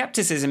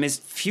Euroscepticism is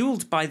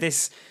fueled by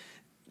this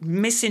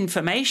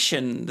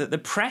misinformation that the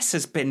press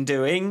has been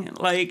doing.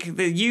 Like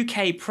the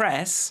UK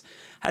press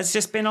has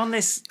just been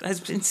has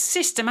been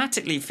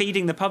systematically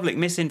feeding the public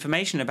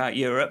misinformation about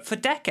Europe for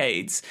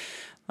decades.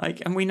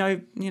 Like, and we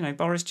know,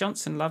 Boris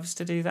Johnson loves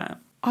to do that.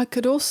 I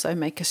could also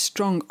make a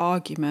strong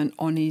argument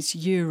on his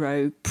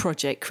Euro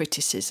project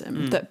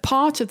criticism that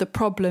part of the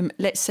problem,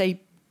 let's say,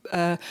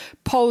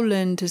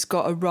 Poland has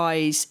got a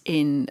rise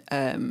in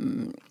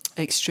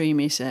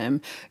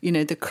extremism,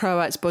 the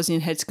Croats, Bosnia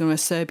and Herzegovina,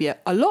 Serbia.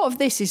 A lot of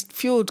this is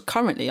fueled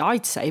currently,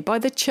 I'd say, by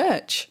the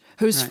church,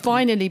 who's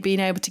finally been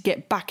able to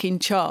get back in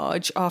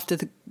charge after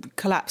the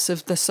collapse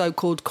of the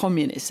so-called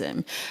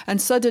communism.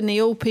 And suddenly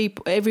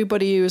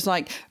everybody who was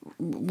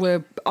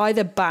were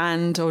either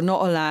banned or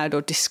not allowed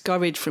or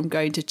discouraged from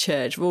going to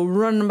church will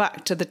run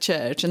back to the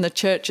church, and the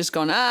church has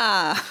gone,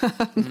 now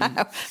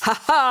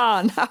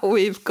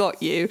we've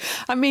got you.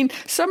 I mean,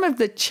 some of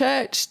the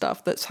church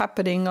stuff that's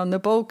happening on the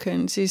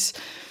Balkans is,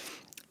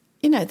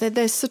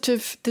 there's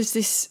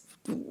this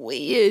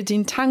weird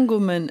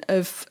entanglement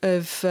of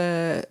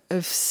the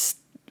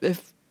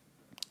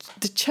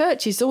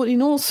church is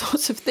in all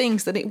sorts of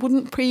things that it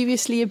wouldn't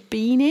previously have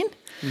been in.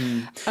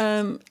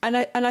 And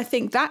I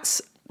think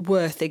that's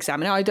worth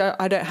examining. I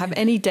don't have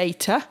any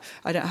data,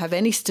 I don't have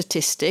any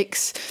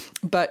statistics,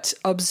 but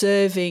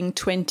observing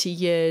 20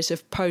 years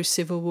of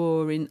post-Civil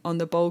War on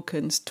the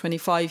Balkans,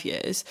 25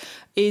 years,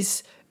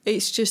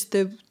 it's just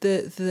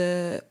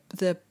the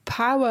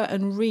power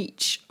and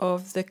reach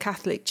of the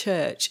Catholic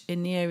Church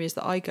in the areas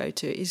that I go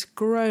to is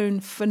grown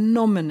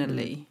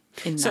phenomenally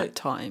in that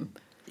time.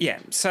 Yeah,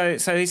 so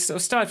he sort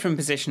of started from a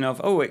position of,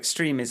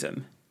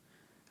 extremism.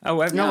 No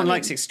one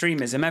likes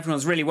extremism.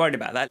 Everyone's really worried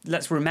about that.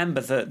 Let's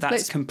remember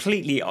that's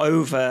completely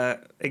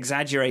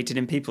over-exaggerated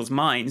in people's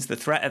minds, the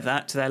threat of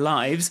that to their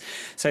lives.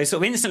 So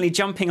sort of instantly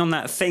jumping on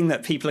that thing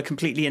that people are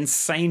completely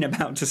insane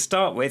about to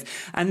start with,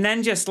 and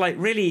then just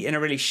really in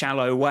a really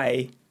shallow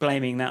way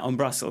blaming that on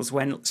Brussels,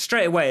 when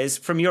straight away, as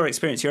from your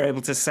experience, you're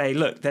able to say,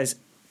 look, there's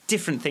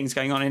different things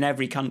going on in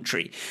every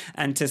country,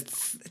 and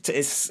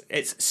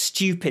it's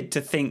stupid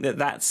to think that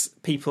that's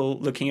people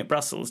looking at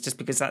Brussels just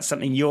because that's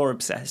something you're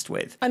obsessed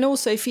with. And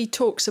also, if he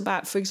talks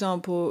about, for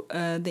example,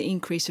 the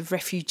increase of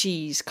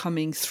refugees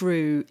coming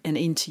through and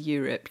into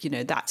Europe,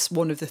 that's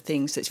one of the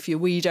things that's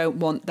we don't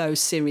want those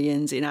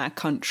Syrians in our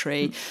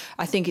country.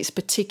 I think it's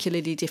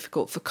particularly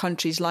difficult for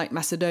countries like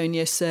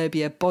Macedonia,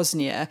 Serbia,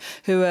 Bosnia,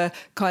 who are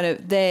kind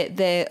of they're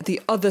the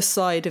other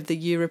side of the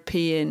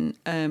European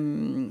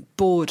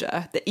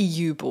border, the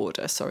EU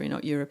border, sorry,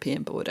 not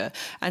European border.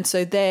 And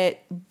so they're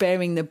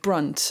bearing the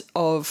brunt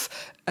of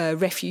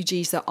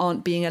refugees that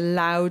aren't being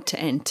allowed to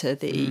enter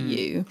the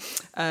EU.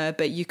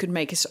 But you could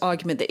make an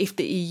argument that if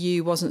the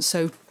EU wasn't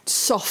so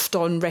soft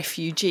on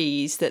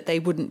refugees, that they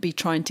wouldn't be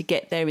trying to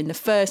get there in the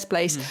first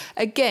place.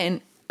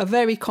 Again, a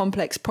very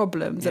complex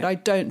problem that I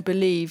don't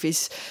believe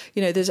is,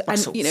 there's,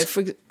 Brussels.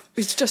 and,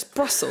 it's just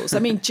Brussels. I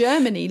mean,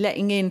 Germany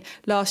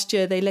last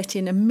year, they let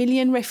in 1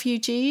 million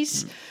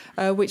refugees,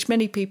 which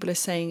many people are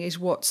saying is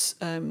was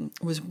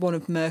one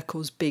of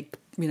Merkel's big,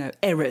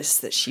 errors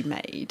that she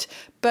made.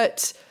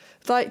 But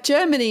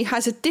Germany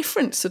has a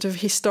different sort of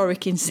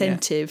historic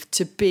incentive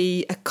to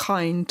be a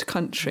kind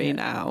country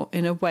now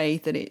in a way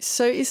that it's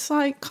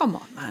come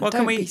on, man. Well,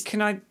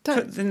 can I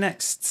put the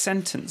next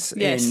sentence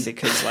in,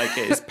 because it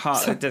is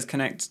it does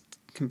connect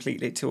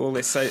completely to all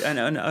this. So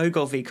an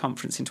Ogilvy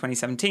conference in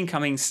 2017,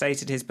 Cummings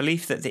stated his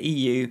belief that the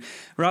EU,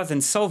 rather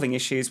than solving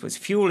issues, was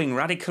fueling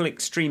radical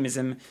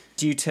extremism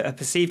due to a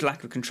perceived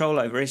lack of control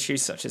over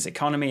issues such as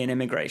economy and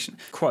immigration.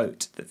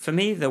 Quote, for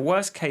me, the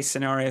worst case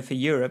scenario for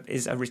Europe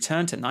is a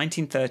return to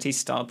 1930s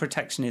style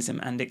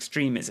protectionism and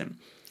extremism.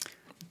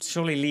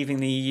 Surely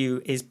leaving the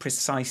EU is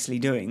precisely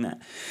doing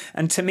that.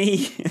 And to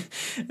me,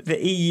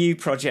 the EU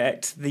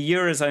project, the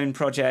Eurozone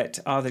project,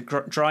 are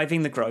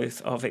driving the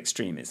growth of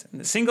extremism.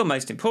 The single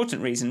most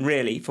important reason,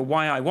 really, for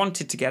why I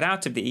wanted to get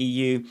out of the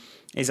EU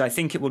is I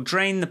think it will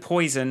drain the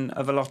poison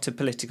of a lot of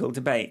political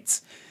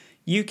debates.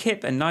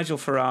 UKIP and Nigel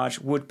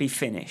Farage would be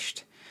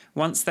finished.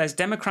 Once there's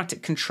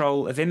democratic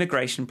control of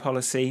immigration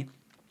policy,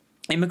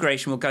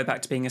 immigration will go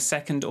back to being a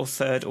second or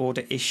third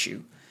order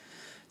issue.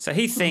 So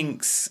he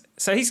thinks...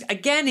 So he's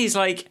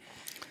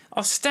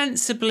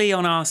ostensibly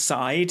on our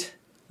side.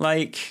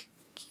 We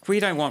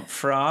don't want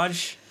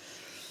Farage.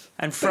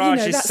 And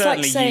Farage is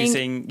certainly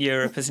using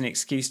Europe as an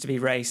excuse to be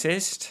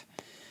racist.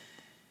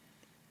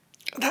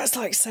 That's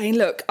like saying,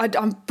 look,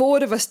 I'm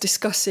bored of us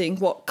discussing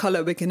what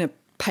colour we're going to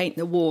paint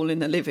the wall in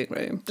the living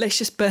room. Let's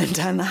just burn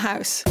down the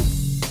house.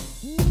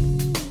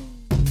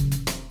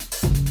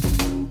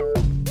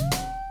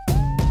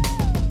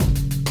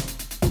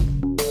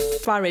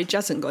 Farage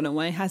hasn't gone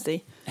away, has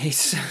he? He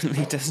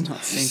certainly does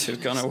not seem to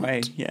have gone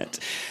away yet.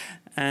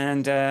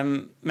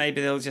 And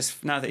maybe they'll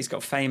just, now that he's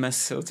got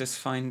famous, he'll just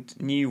find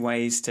new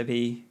ways to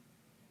be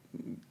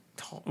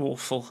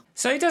awful.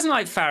 So he doesn't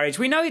like Farage.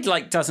 We know he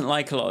doesn't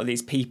like a lot of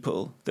these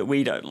people that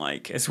we don't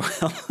like as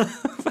well.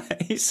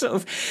 But he's sort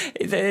of,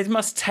 it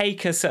must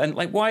take a certain,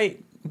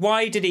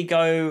 why did he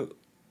go?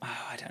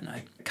 Oh, I don't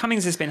know.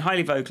 Cummings has been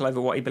highly vocal over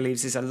what he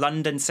believes is a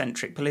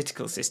London-centric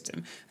political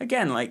system.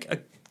 Again, a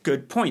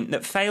good point,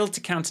 that failed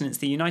to countenance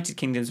the United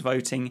Kingdom's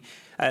voting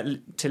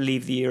to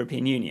leave the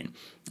European Union.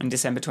 In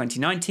December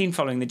 2019,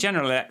 following the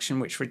general election,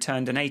 which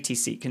returned an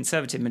 80-seat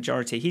Conservative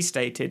majority, he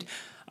stated,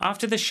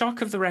 "After the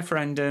shock of the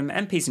referendum,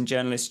 MPs and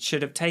journalists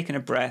should have taken a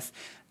breath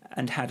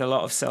and had a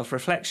lot of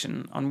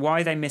self-reflection on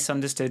why they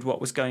misunderstood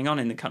what was going on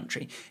in the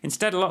country.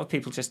 Instead, a lot of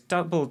people just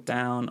doubled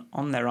down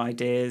on their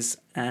ideas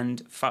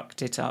and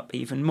fucked it up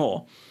even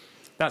more.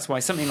 That's why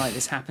something like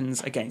this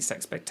happens against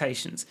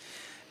expectations."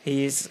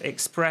 He's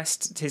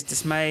expressed his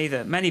dismay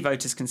that many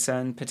voters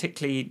concerned,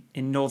 particularly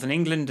in Northern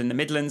England and the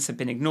Midlands, have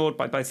been ignored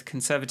by both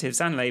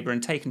Conservatives and Labour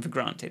and taken for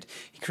granted.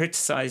 He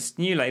criticised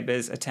New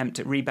Labour's attempt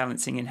at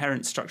rebalancing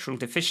inherent structural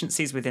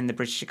deficiencies within the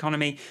British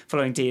economy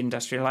following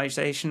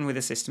deindustrialisation with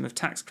a system of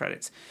tax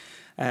credits.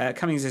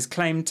 Cummings has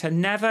claimed to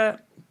never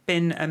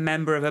been a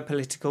member of a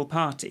political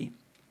party.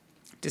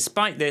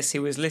 Despite this, he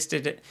was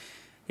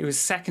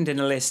second in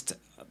a list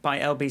by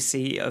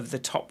LBC of the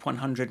top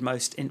 100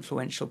 most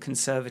influential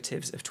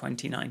Conservatives of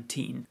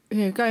 2019.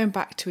 Going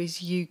back to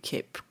his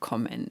UKIP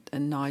comment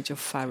and Nigel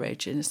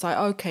Farage, and it's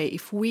okay,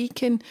 if we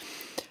can...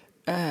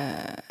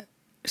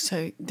 there's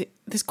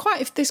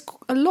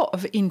a lot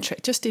of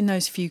interest just in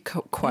those few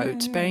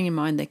quotes, bearing in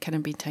mind they can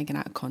have been taken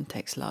out of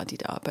context,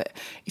 la-di-da, but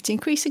it's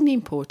increasingly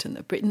important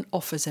that Britain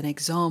offers an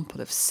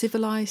example of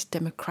civilised,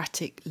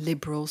 democratic,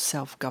 liberal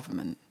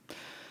self-government.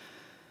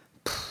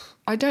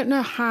 I don't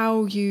know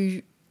how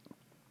you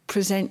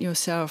present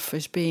yourself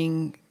as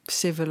being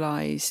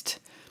civilised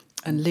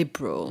and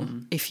liberal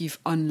if you've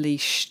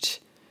unleashed,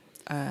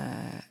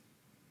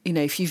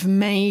 if you've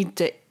made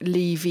the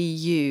Leave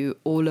EU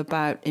all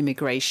about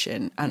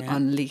immigration and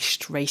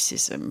unleashed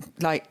racism.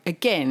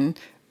 Again,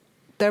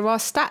 there are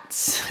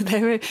stats.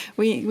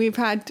 We've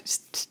had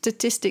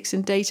statistics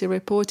and data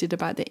reported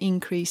about the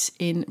increase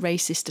in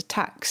racist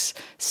attacks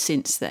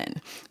since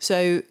then.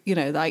 So,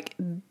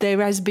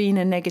 there has been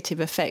a negative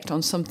effect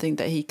on something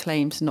that he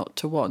claims not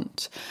to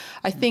want.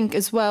 I think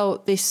as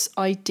well, this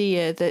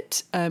idea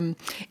that,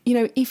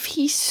 if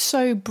he's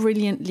so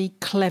brilliantly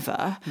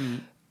clever,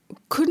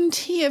 couldn't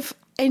he have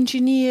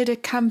engineered a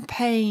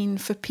campaign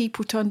for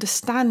people to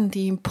understand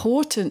the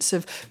importance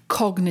of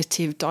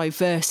cognitive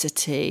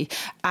diversity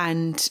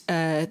and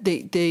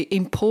the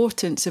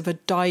importance of a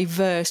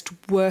diverse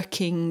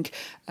working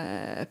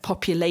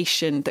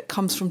population that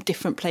comes from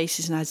different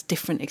places and has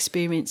different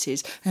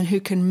experiences and who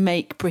can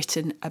make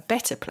Britain a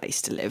better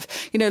place to live?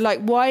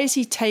 Why has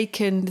he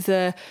taken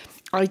the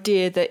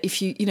idea that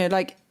if you,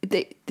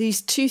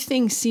 these two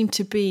things seem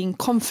to be in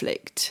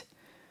conflict?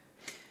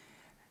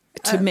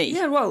 To me.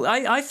 Yeah, well,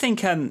 I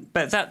think,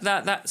 but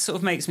that sort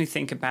of makes me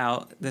think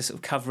about the sort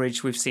of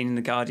coverage we've seen in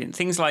The Guardian.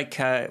 Things like,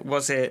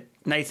 was it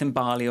Nathan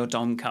Barley or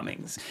Dom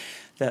Cummings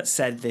that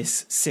said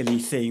this silly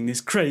thing,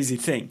 this crazy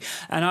thing?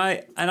 And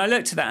I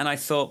looked at that and I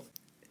thought,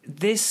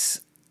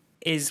 this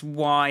is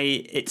why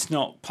it's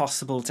not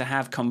possible to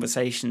have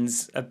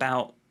conversations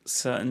about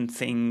certain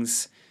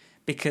things.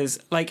 Because,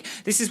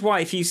 this is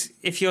why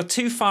if you're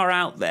too far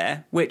out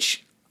there,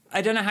 which...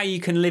 I don't know how you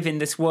can live in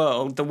this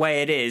world the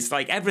way it is.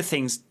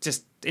 Everything's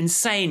just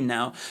insane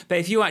now. But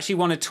if you actually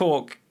want to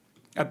talk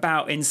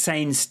about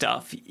insane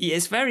stuff,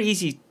 it's very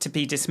easy to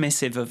be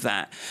dismissive of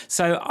that.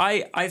 So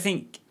I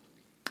think,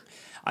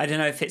 I don't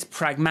know if it's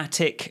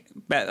pragmatic,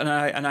 but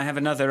and I have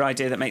another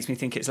idea that makes me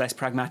think it's less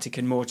pragmatic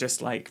and more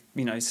just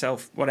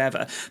self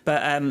whatever.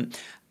 But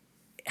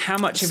how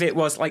much of it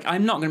was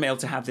I'm not going to be able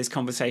to have this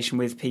conversation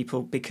with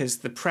people because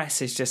the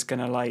press is just going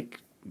to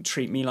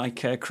treat me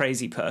like a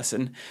crazy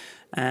person.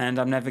 And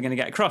I'm never going to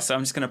get across. So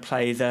I'm just going to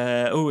play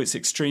it's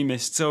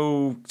extremists,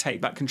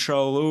 take back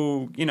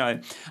control, I'm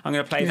going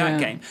to play that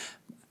game.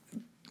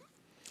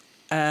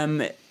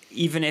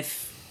 Even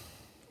if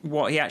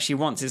what he actually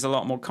wants is a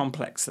lot more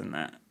complex than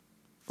that.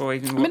 Or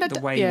even the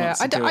way he wants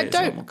to do it is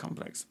a lot more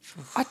complex.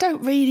 I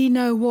don't really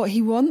know what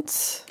he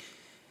wants.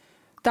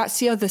 That's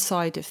the other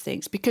side of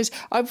things. Because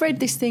I've read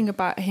this thing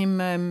about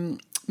him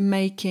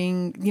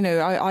making,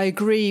 I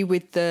agree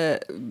with the...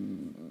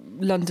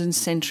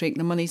 London-centric,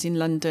 the money's in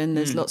London,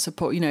 there's lots of,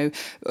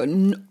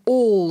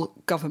 all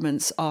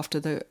governments after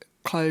the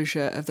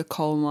closure of the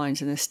coal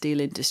mines and the steel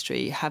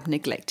industry have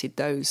neglected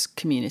those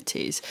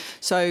communities.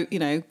 So,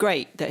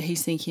 great that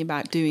he's thinking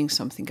about doing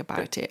something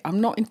about it. I'm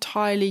not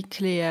entirely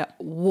clear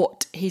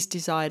what his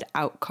desired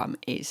outcome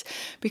is,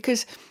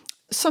 because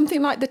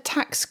something like the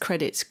tax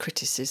credits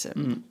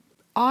criticism,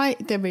 I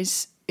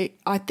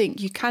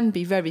think you can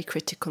be very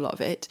critical of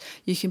it.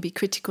 You can be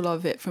critical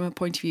of it from a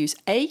point of view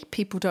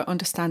people don't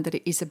understand that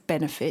it is a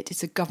benefit.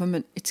 It's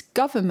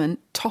government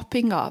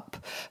topping up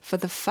for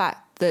the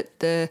fact that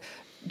the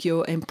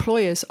your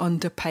employers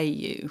underpay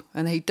you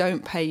and they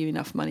don't pay you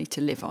enough money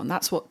to live on.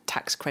 That's what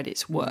tax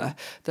credits were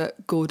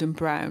that Gordon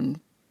Brown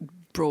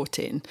brought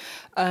in.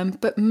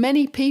 But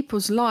many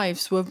people's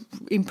lives were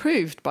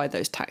improved by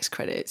those tax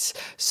credits.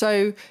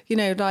 So,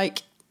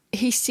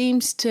 he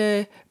seems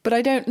to, but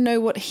I don't know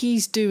what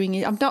he's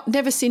doing.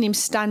 Never seen him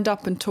stand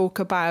up and talk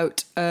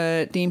about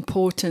the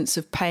importance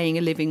of paying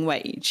a living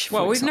wage.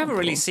 Well, we've never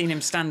really seen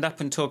him stand up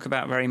and talk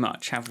about very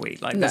much, have we?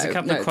 There's a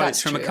couple of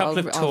quotes from a couple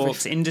of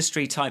talks,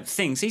 industry type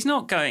things. He's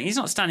not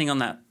standing on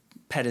that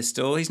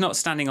pedestal. He's not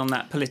standing on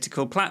that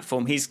political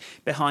platform. He's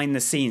behind the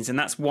scenes, and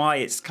that's why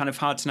it's kind of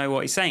hard to know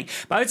what he's saying.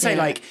 But I would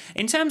say,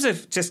 in terms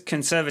of just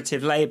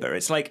Conservative Labour,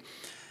 it's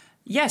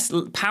yes,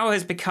 power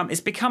has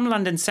become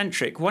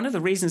London-centric. One of the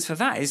reasons for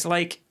that is,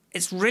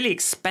 it's really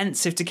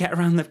expensive to get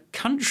around the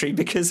country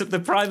because of the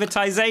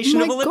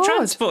privatisation of all the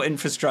transport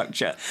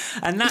infrastructure.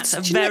 And that's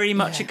very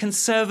much a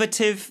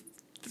Conservative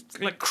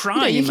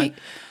crime.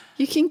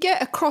 You can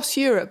get across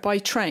Europe by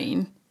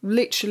train,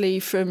 literally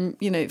from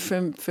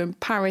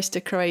Paris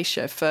to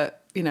Croatia for,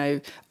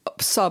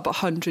 sub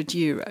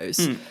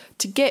 €100.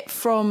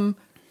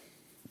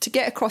 To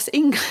get across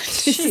England.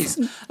 Jeez.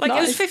 It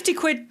was 50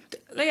 quid.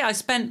 I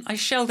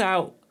shelled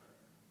out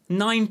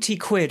 90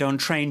 quid on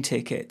train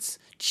tickets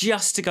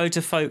just to go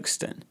to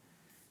Folkestone,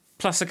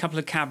 plus a couple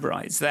of cab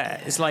rides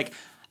there.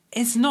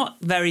 It's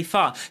not very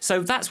far.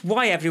 So that's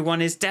why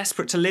everyone is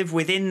desperate to live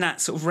within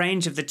that sort of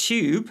range of the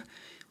tube,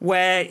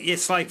 where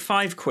it's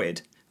 5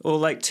 quid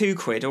or 2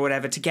 quid or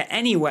whatever to get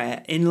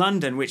anywhere in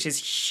London, which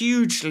is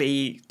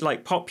hugely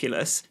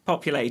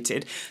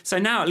populated. So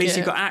now at least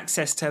you've got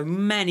access to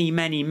many,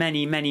 many,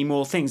 many, many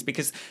more things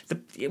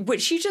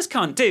which you just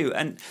can't do.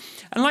 And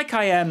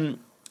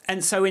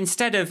so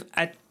instead of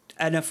an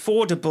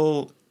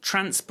affordable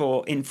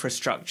transport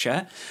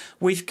infrastructure,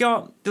 we've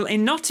got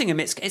in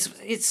Nottingham.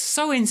 It's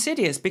so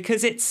insidious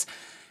because it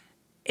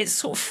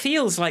sort of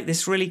feels like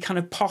this really kind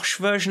of posh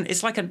version.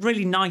 It's like a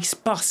really nice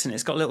bus, and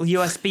it's got little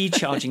USB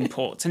charging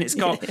ports, and it's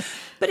got,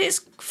 but it's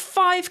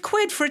 5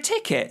 quid for a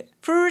ticket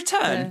for a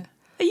return.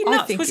 Are you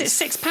nuts? Was it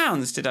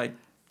 £6? Did I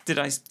take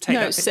that?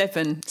 No,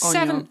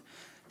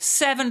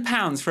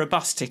 £7 for a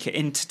bus ticket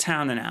into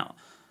town and out.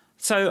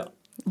 So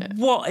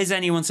what is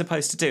anyone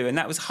supposed to do? And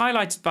that was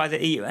highlighted by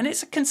the EU, and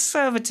it's a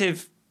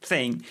Conservative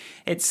thing.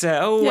 It's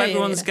we're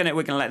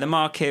going to let the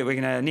market,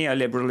 we're going to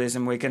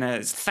neoliberalism, we're going to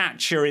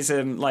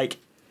Thatcherism,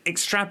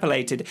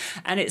 extrapolated,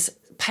 and it's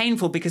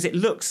painful because it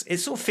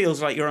sort of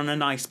feels like you're on a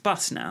nice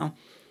bus now.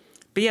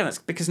 But that's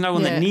because no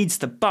one that needs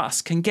the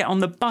bus can get on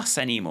the bus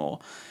anymore,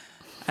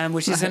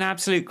 which is an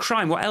absolute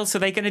crime. What else are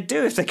they going to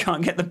do if they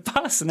can't get the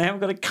bus and they haven't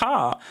got a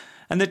car?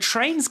 And the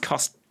trains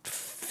cost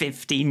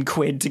 15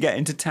 quid to get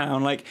into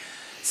town. That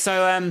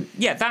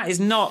is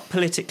not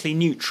politically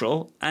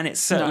neutral, and it's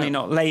certainly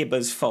not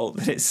Labour's fault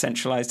that it's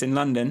centralised in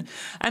London.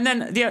 And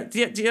then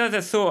the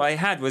other thought I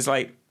had was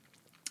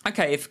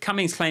okay, if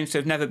Cummings claims to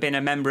have never been a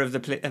member of a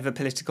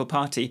political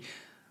party,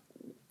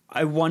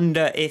 I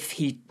wonder if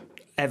he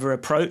ever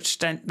approached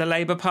the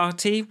Labour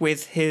Party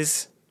with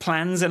his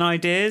plans and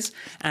ideas,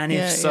 and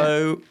if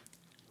so,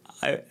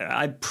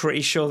 I'm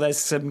pretty sure there's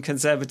some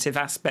Conservative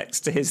aspects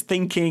to his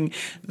thinking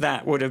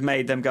that would have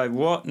made them go,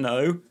 "What?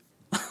 No."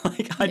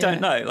 I don't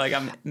know.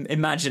 I'm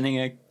imagining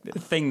a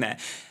thing there.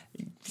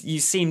 You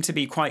seem to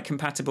be quite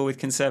compatible with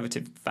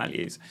Conservative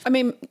values. I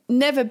mean,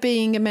 never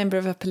being a member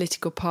of a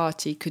political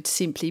party could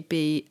simply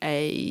be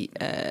a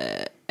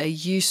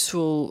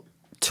useful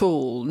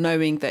tool,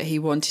 knowing that he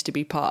wanted to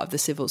be part of the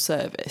civil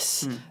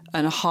service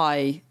and a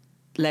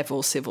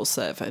high-level civil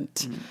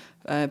servant.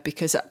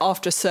 Because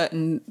after a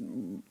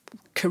certain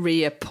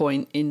career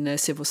point in the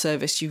civil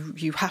service,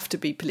 you have to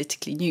be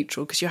politically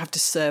neutral because you have to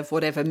serve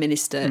whatever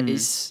minister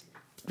is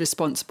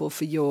responsible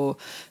for your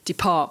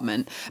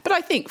department. But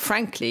I think,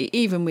 frankly,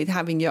 even with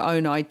having your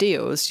own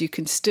ideals, you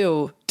can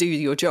still do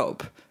your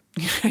job.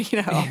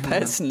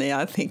 Personally,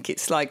 I think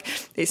it's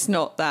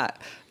not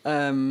that.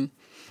 But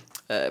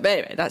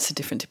anyway, that's a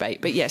different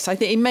debate. But yes, I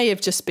think it may have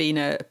just been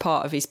a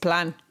part of his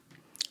plan.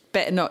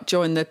 Better not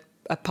join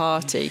a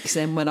party, because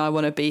then when I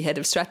want to be head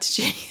of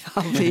strategy,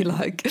 I'll be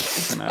I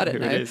don't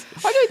know.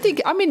 I don't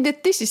think. I mean,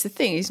 this is the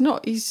thing.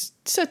 He's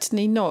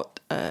certainly not.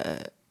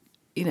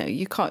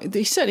 You can't.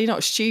 He's certainly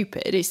not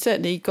stupid. He's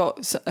certainly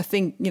got a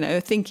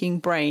thinking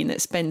brain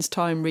that spends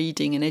time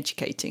reading and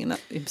educating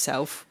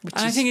himself.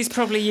 I think he's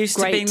probably used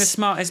to being the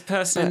smartest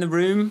person in the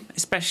room,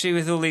 especially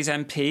with all these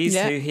MPs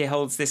who he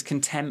holds this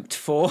contempt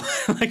for,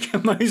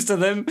 most of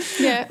them.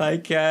 Yeah.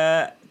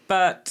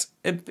 But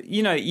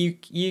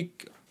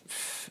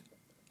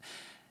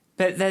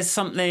But there's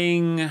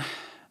something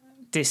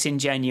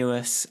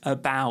disingenuous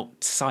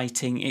about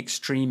citing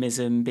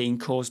extremism being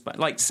caused by,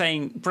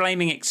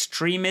 blaming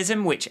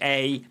extremism, which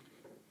is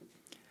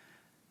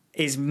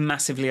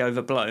massively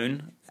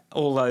overblown,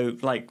 although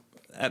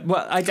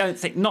I don't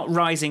think, not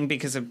rising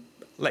because of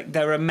like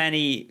there are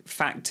many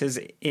factors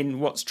in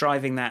what's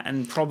driving that,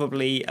 and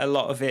probably a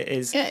lot of it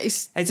is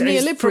it's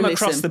neoliberalism from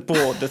across the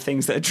board. The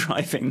things that are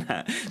driving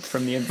that,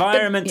 from the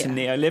environment to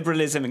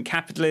neoliberalism and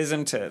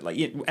capitalism to like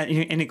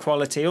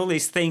inequality, all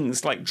these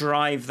things like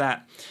drive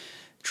that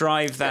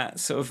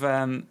sort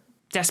of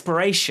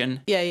desperation.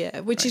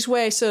 Which is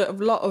where sort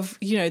of a lot of,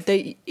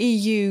 the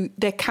EU,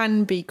 there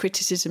can be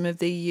criticism of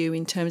the EU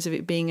in terms of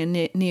it being a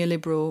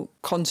neoliberal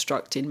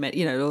construct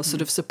or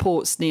sort of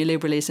supports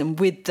neoliberalism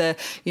with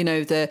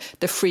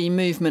the free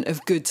movement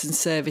of goods and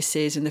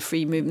services, and the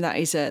free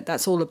movement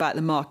that's all about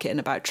the market and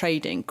about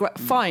trading.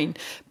 Fine,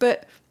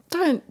 but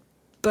don't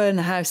burn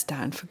the house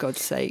down, for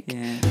God's sake.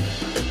 Yeah.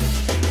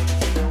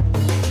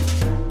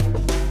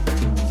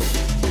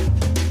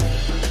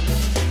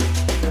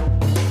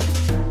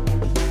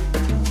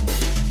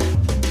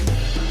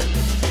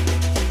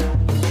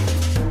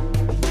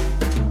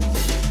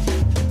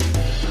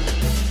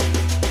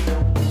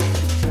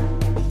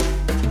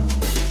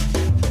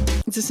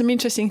 There's some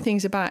interesting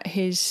things about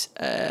his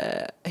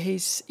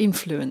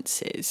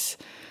influences.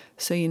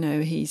 So,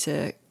 he's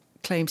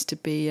claims to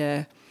be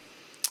a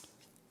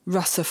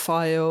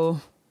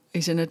Russophile.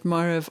 He's an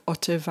admirer of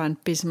Otto von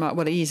Bismarck.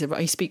 Well, he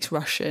speaks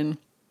Russian.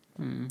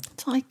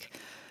 It's like,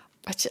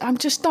 I'm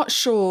just not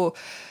sure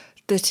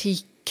that he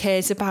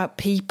cares about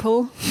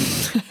people.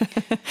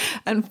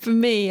 And for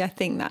me, I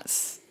think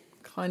that's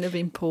kind of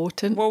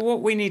important. Well,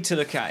 what we need to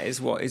look at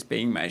is what is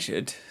being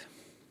measured.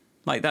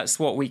 Like, that's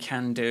what we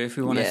can do if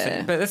we want to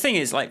think. But the thing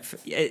is, like,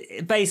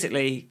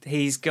 basically,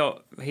 he's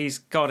got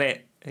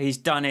it, he's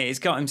done it, he's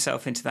got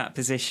himself into that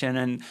position,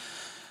 and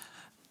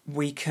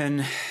we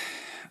can,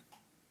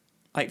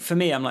 like, for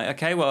me, I'm like,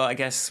 okay, well, I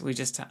guess I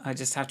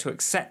just have to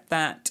accept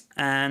that,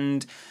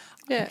 and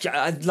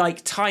I'd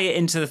like tie it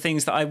into the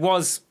things that I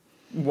was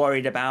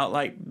worried about,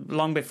 like,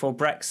 long before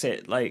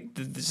Brexit, like,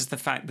 just the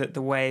fact that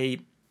the way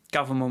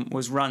government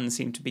was run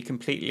seemed to be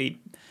completely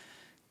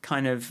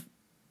kind of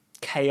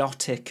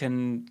chaotic,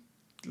 and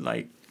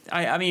like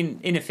I mean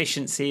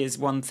inefficiency is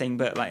one thing,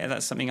 but like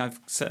that's something I've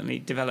certainly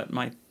developed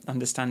my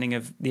understanding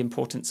of the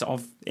importance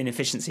of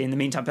inefficiency in the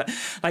meantime. But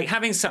like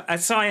having a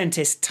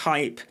scientist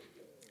type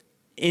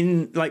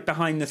in like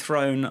behind the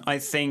throne, I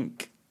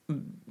think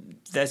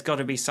there's got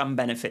to be some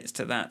benefits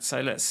to that. So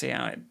let's see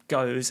how it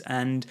goes,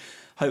 and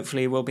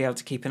hopefully we'll be able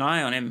to keep an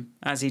eye on him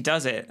as he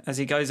does it, as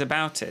he goes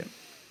about it.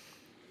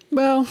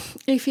 Well,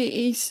 if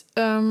he's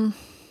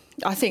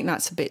I think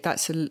that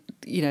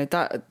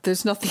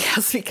there's nothing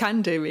else we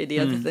can do really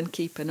other than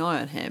keep an eye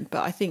on him.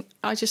 But I think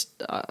I just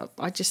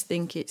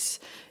think it's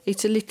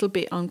a little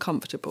bit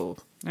uncomfortable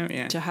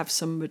to have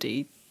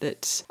somebody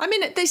that's. I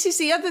mean, this is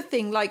the other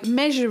thing, like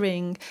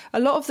measuring a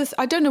lot of the.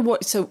 I don't know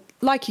what. So,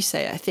 like you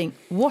say, I think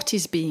what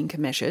is being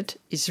measured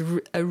is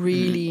a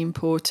really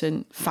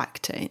important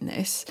factor in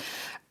this.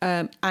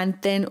 And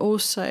then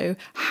also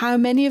how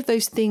many of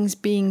those things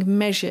being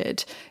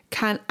measured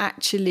can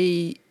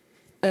actually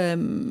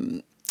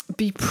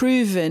be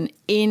proven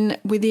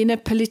within a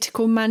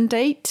political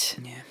mandate,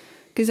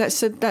 because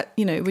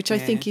which I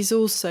think is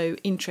also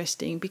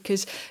interesting,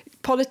 because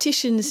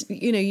politicians,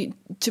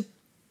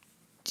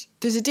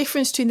 there's a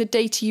difference between the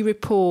data you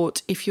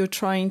report if you're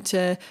trying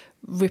to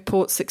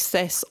report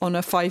success on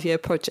a 5-year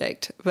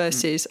project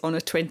versus on a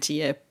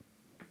 20-year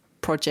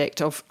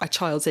project of a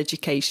child's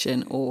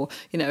education, or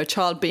a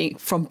child being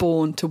from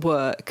born to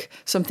work,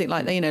 something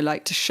like that,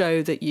 like to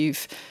show that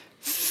you've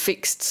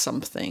fixed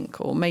something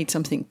or made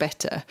something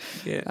better.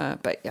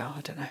 But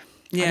I don't know.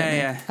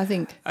 I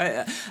think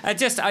I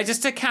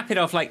just to cap it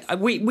off, like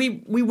we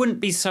wouldn't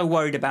be so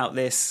worried about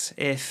this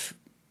if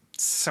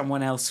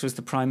someone else was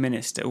the Prime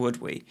Minister,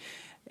 would we?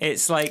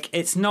 It's like,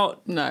 it's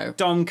not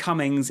Dom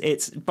Cummings,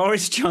 it's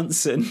Boris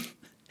Johnson.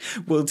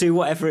 Will do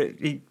whatever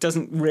he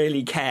doesn't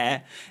really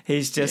care.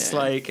 He's just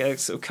like a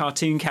sort of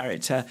cartoon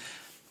character.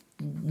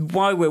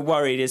 Why we're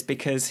worried is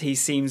because he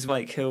seems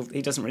like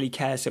he doesn't really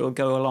care, so he'll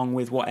go along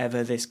with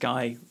whatever this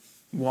guy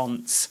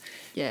wants.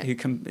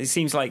 It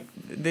seems like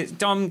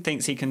Dom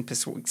thinks he can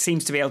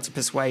seems to be able to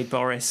persuade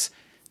Boris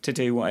to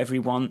do whatever he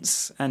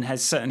wants, and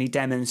has certainly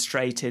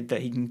demonstrated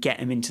that he can get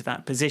him into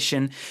that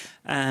position.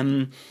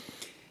 Do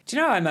you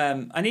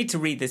know, I need to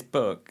read this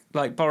book,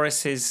 like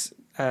Boris's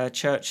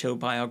Churchill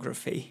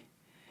biography.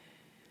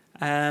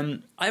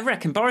 I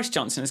reckon Boris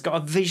Johnson has got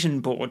a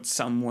vision board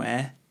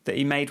somewhere that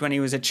he made when he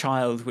was a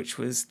child, which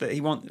says that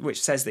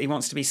he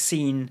wants to be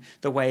seen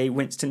the way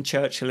Winston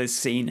Churchill is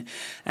seen.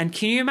 And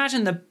can you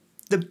imagine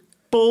the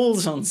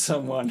balls on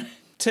someone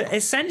to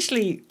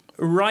essentially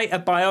write a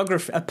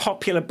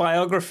popular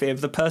biography of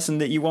the person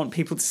that you want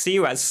people to see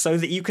you as, so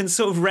that you can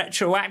sort of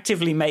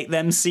retroactively make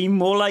them seem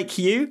more like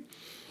you?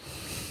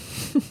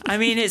 I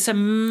mean, it's a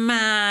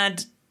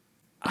mad.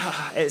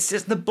 It's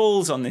just the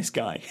balls on this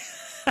guy.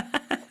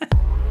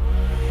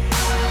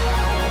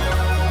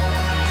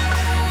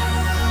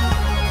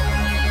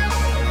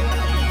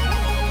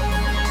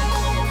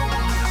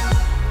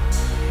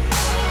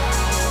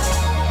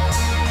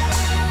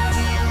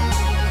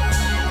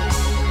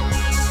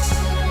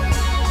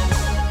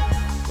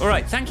 All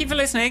right, thank you for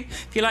listening.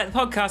 If you like the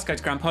podcast, go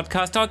to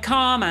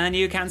grandpodcast.com and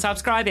you can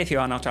subscribe if you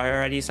are not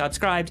already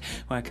subscribed.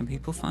 Where can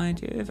people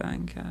find you,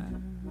 Ivanka?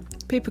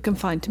 People can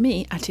find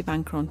me at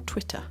Ivanka on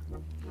Twitter.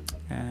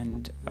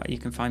 And you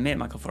can find me at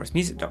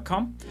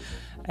michaelforrestmusic.com.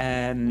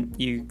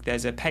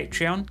 There's a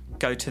Patreon.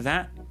 Go to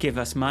that. Give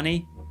us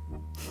money,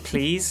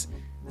 please.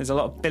 There's a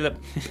lot of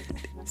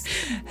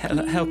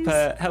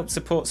help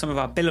support some of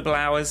our billable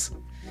hours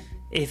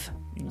if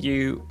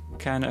you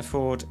can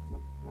afford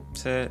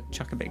to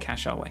chuck a bit of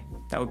cash our way.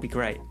 That would be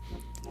great.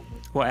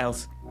 What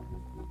else?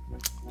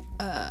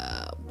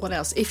 What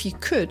else? If you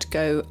could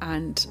go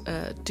and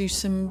do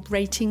some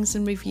ratings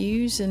and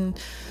reviews and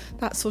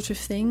that sort of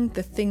thing,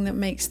 the thing that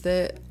makes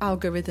the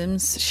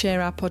algorithms share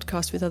our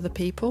podcast with other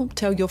people.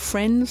 Tell your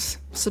friends,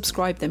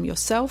 subscribe them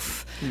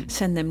yourself,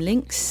 send them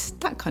links,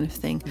 that kind of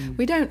thing.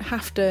 We don't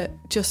have to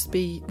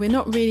we're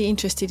not really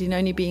interested in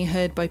only being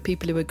heard by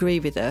people who agree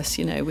with us.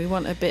 You know, we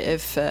want a bit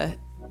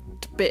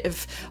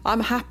of I'm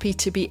happy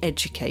to be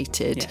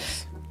educated.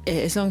 Yes.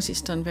 As long as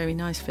it's done very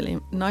nicely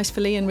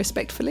and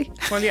respectfully.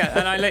 Well, yeah,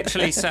 and I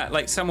literally sat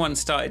like someone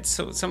sort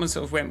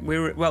of went.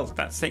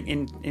 That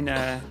thing in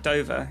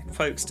Dover,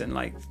 Folkestone.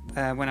 Like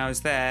when I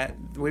was there,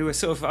 I was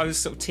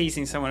sort of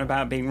teasing someone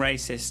about being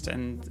racist,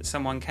 and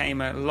someone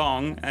came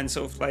along and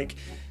sort of like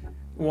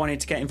wanted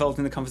to get involved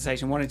in the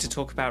conversation, wanted to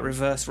talk about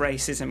reverse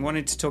racism,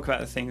 wanted to talk about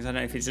the things. I don't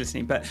know if he's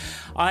listening, but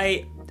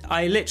I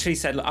literally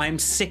said, look, I'm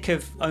sick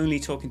of only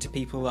talking to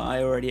people that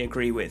I already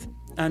agree with.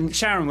 And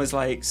Sharon was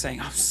like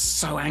saying, I'm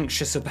so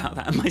anxious about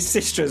that. And my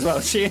sister as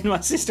well. She and my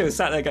sister were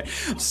sat there going,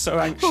 I'm so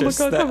anxious. I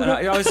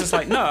was just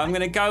like, no, I'm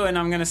going to go and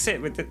I'm going to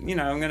sit with I'm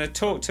going to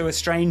talk to a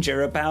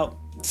stranger about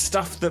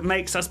stuff that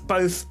makes us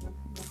both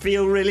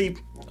feel really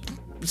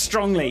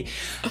strongly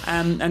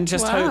and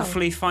just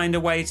hopefully find a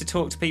way to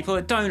talk to people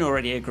that don't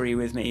already agree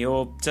with me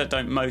or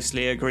don't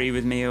mostly agree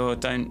with me or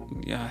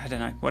don't, I don't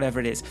know, whatever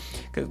it is.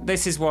 'Cause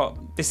this is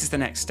the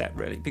next step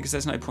really, because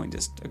there's no point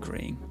just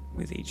agreeing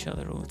with each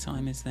other all the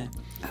time, is there?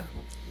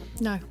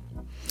 No.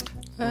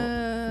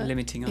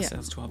 Limiting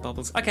ourselves to our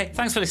bubbles. Okay,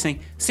 thanks for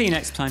listening. See you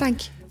next time.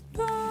 Thank you.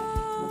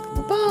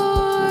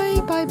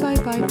 Bye. Bye. Bye.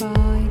 Bye.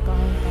 Bye.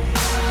 Bye.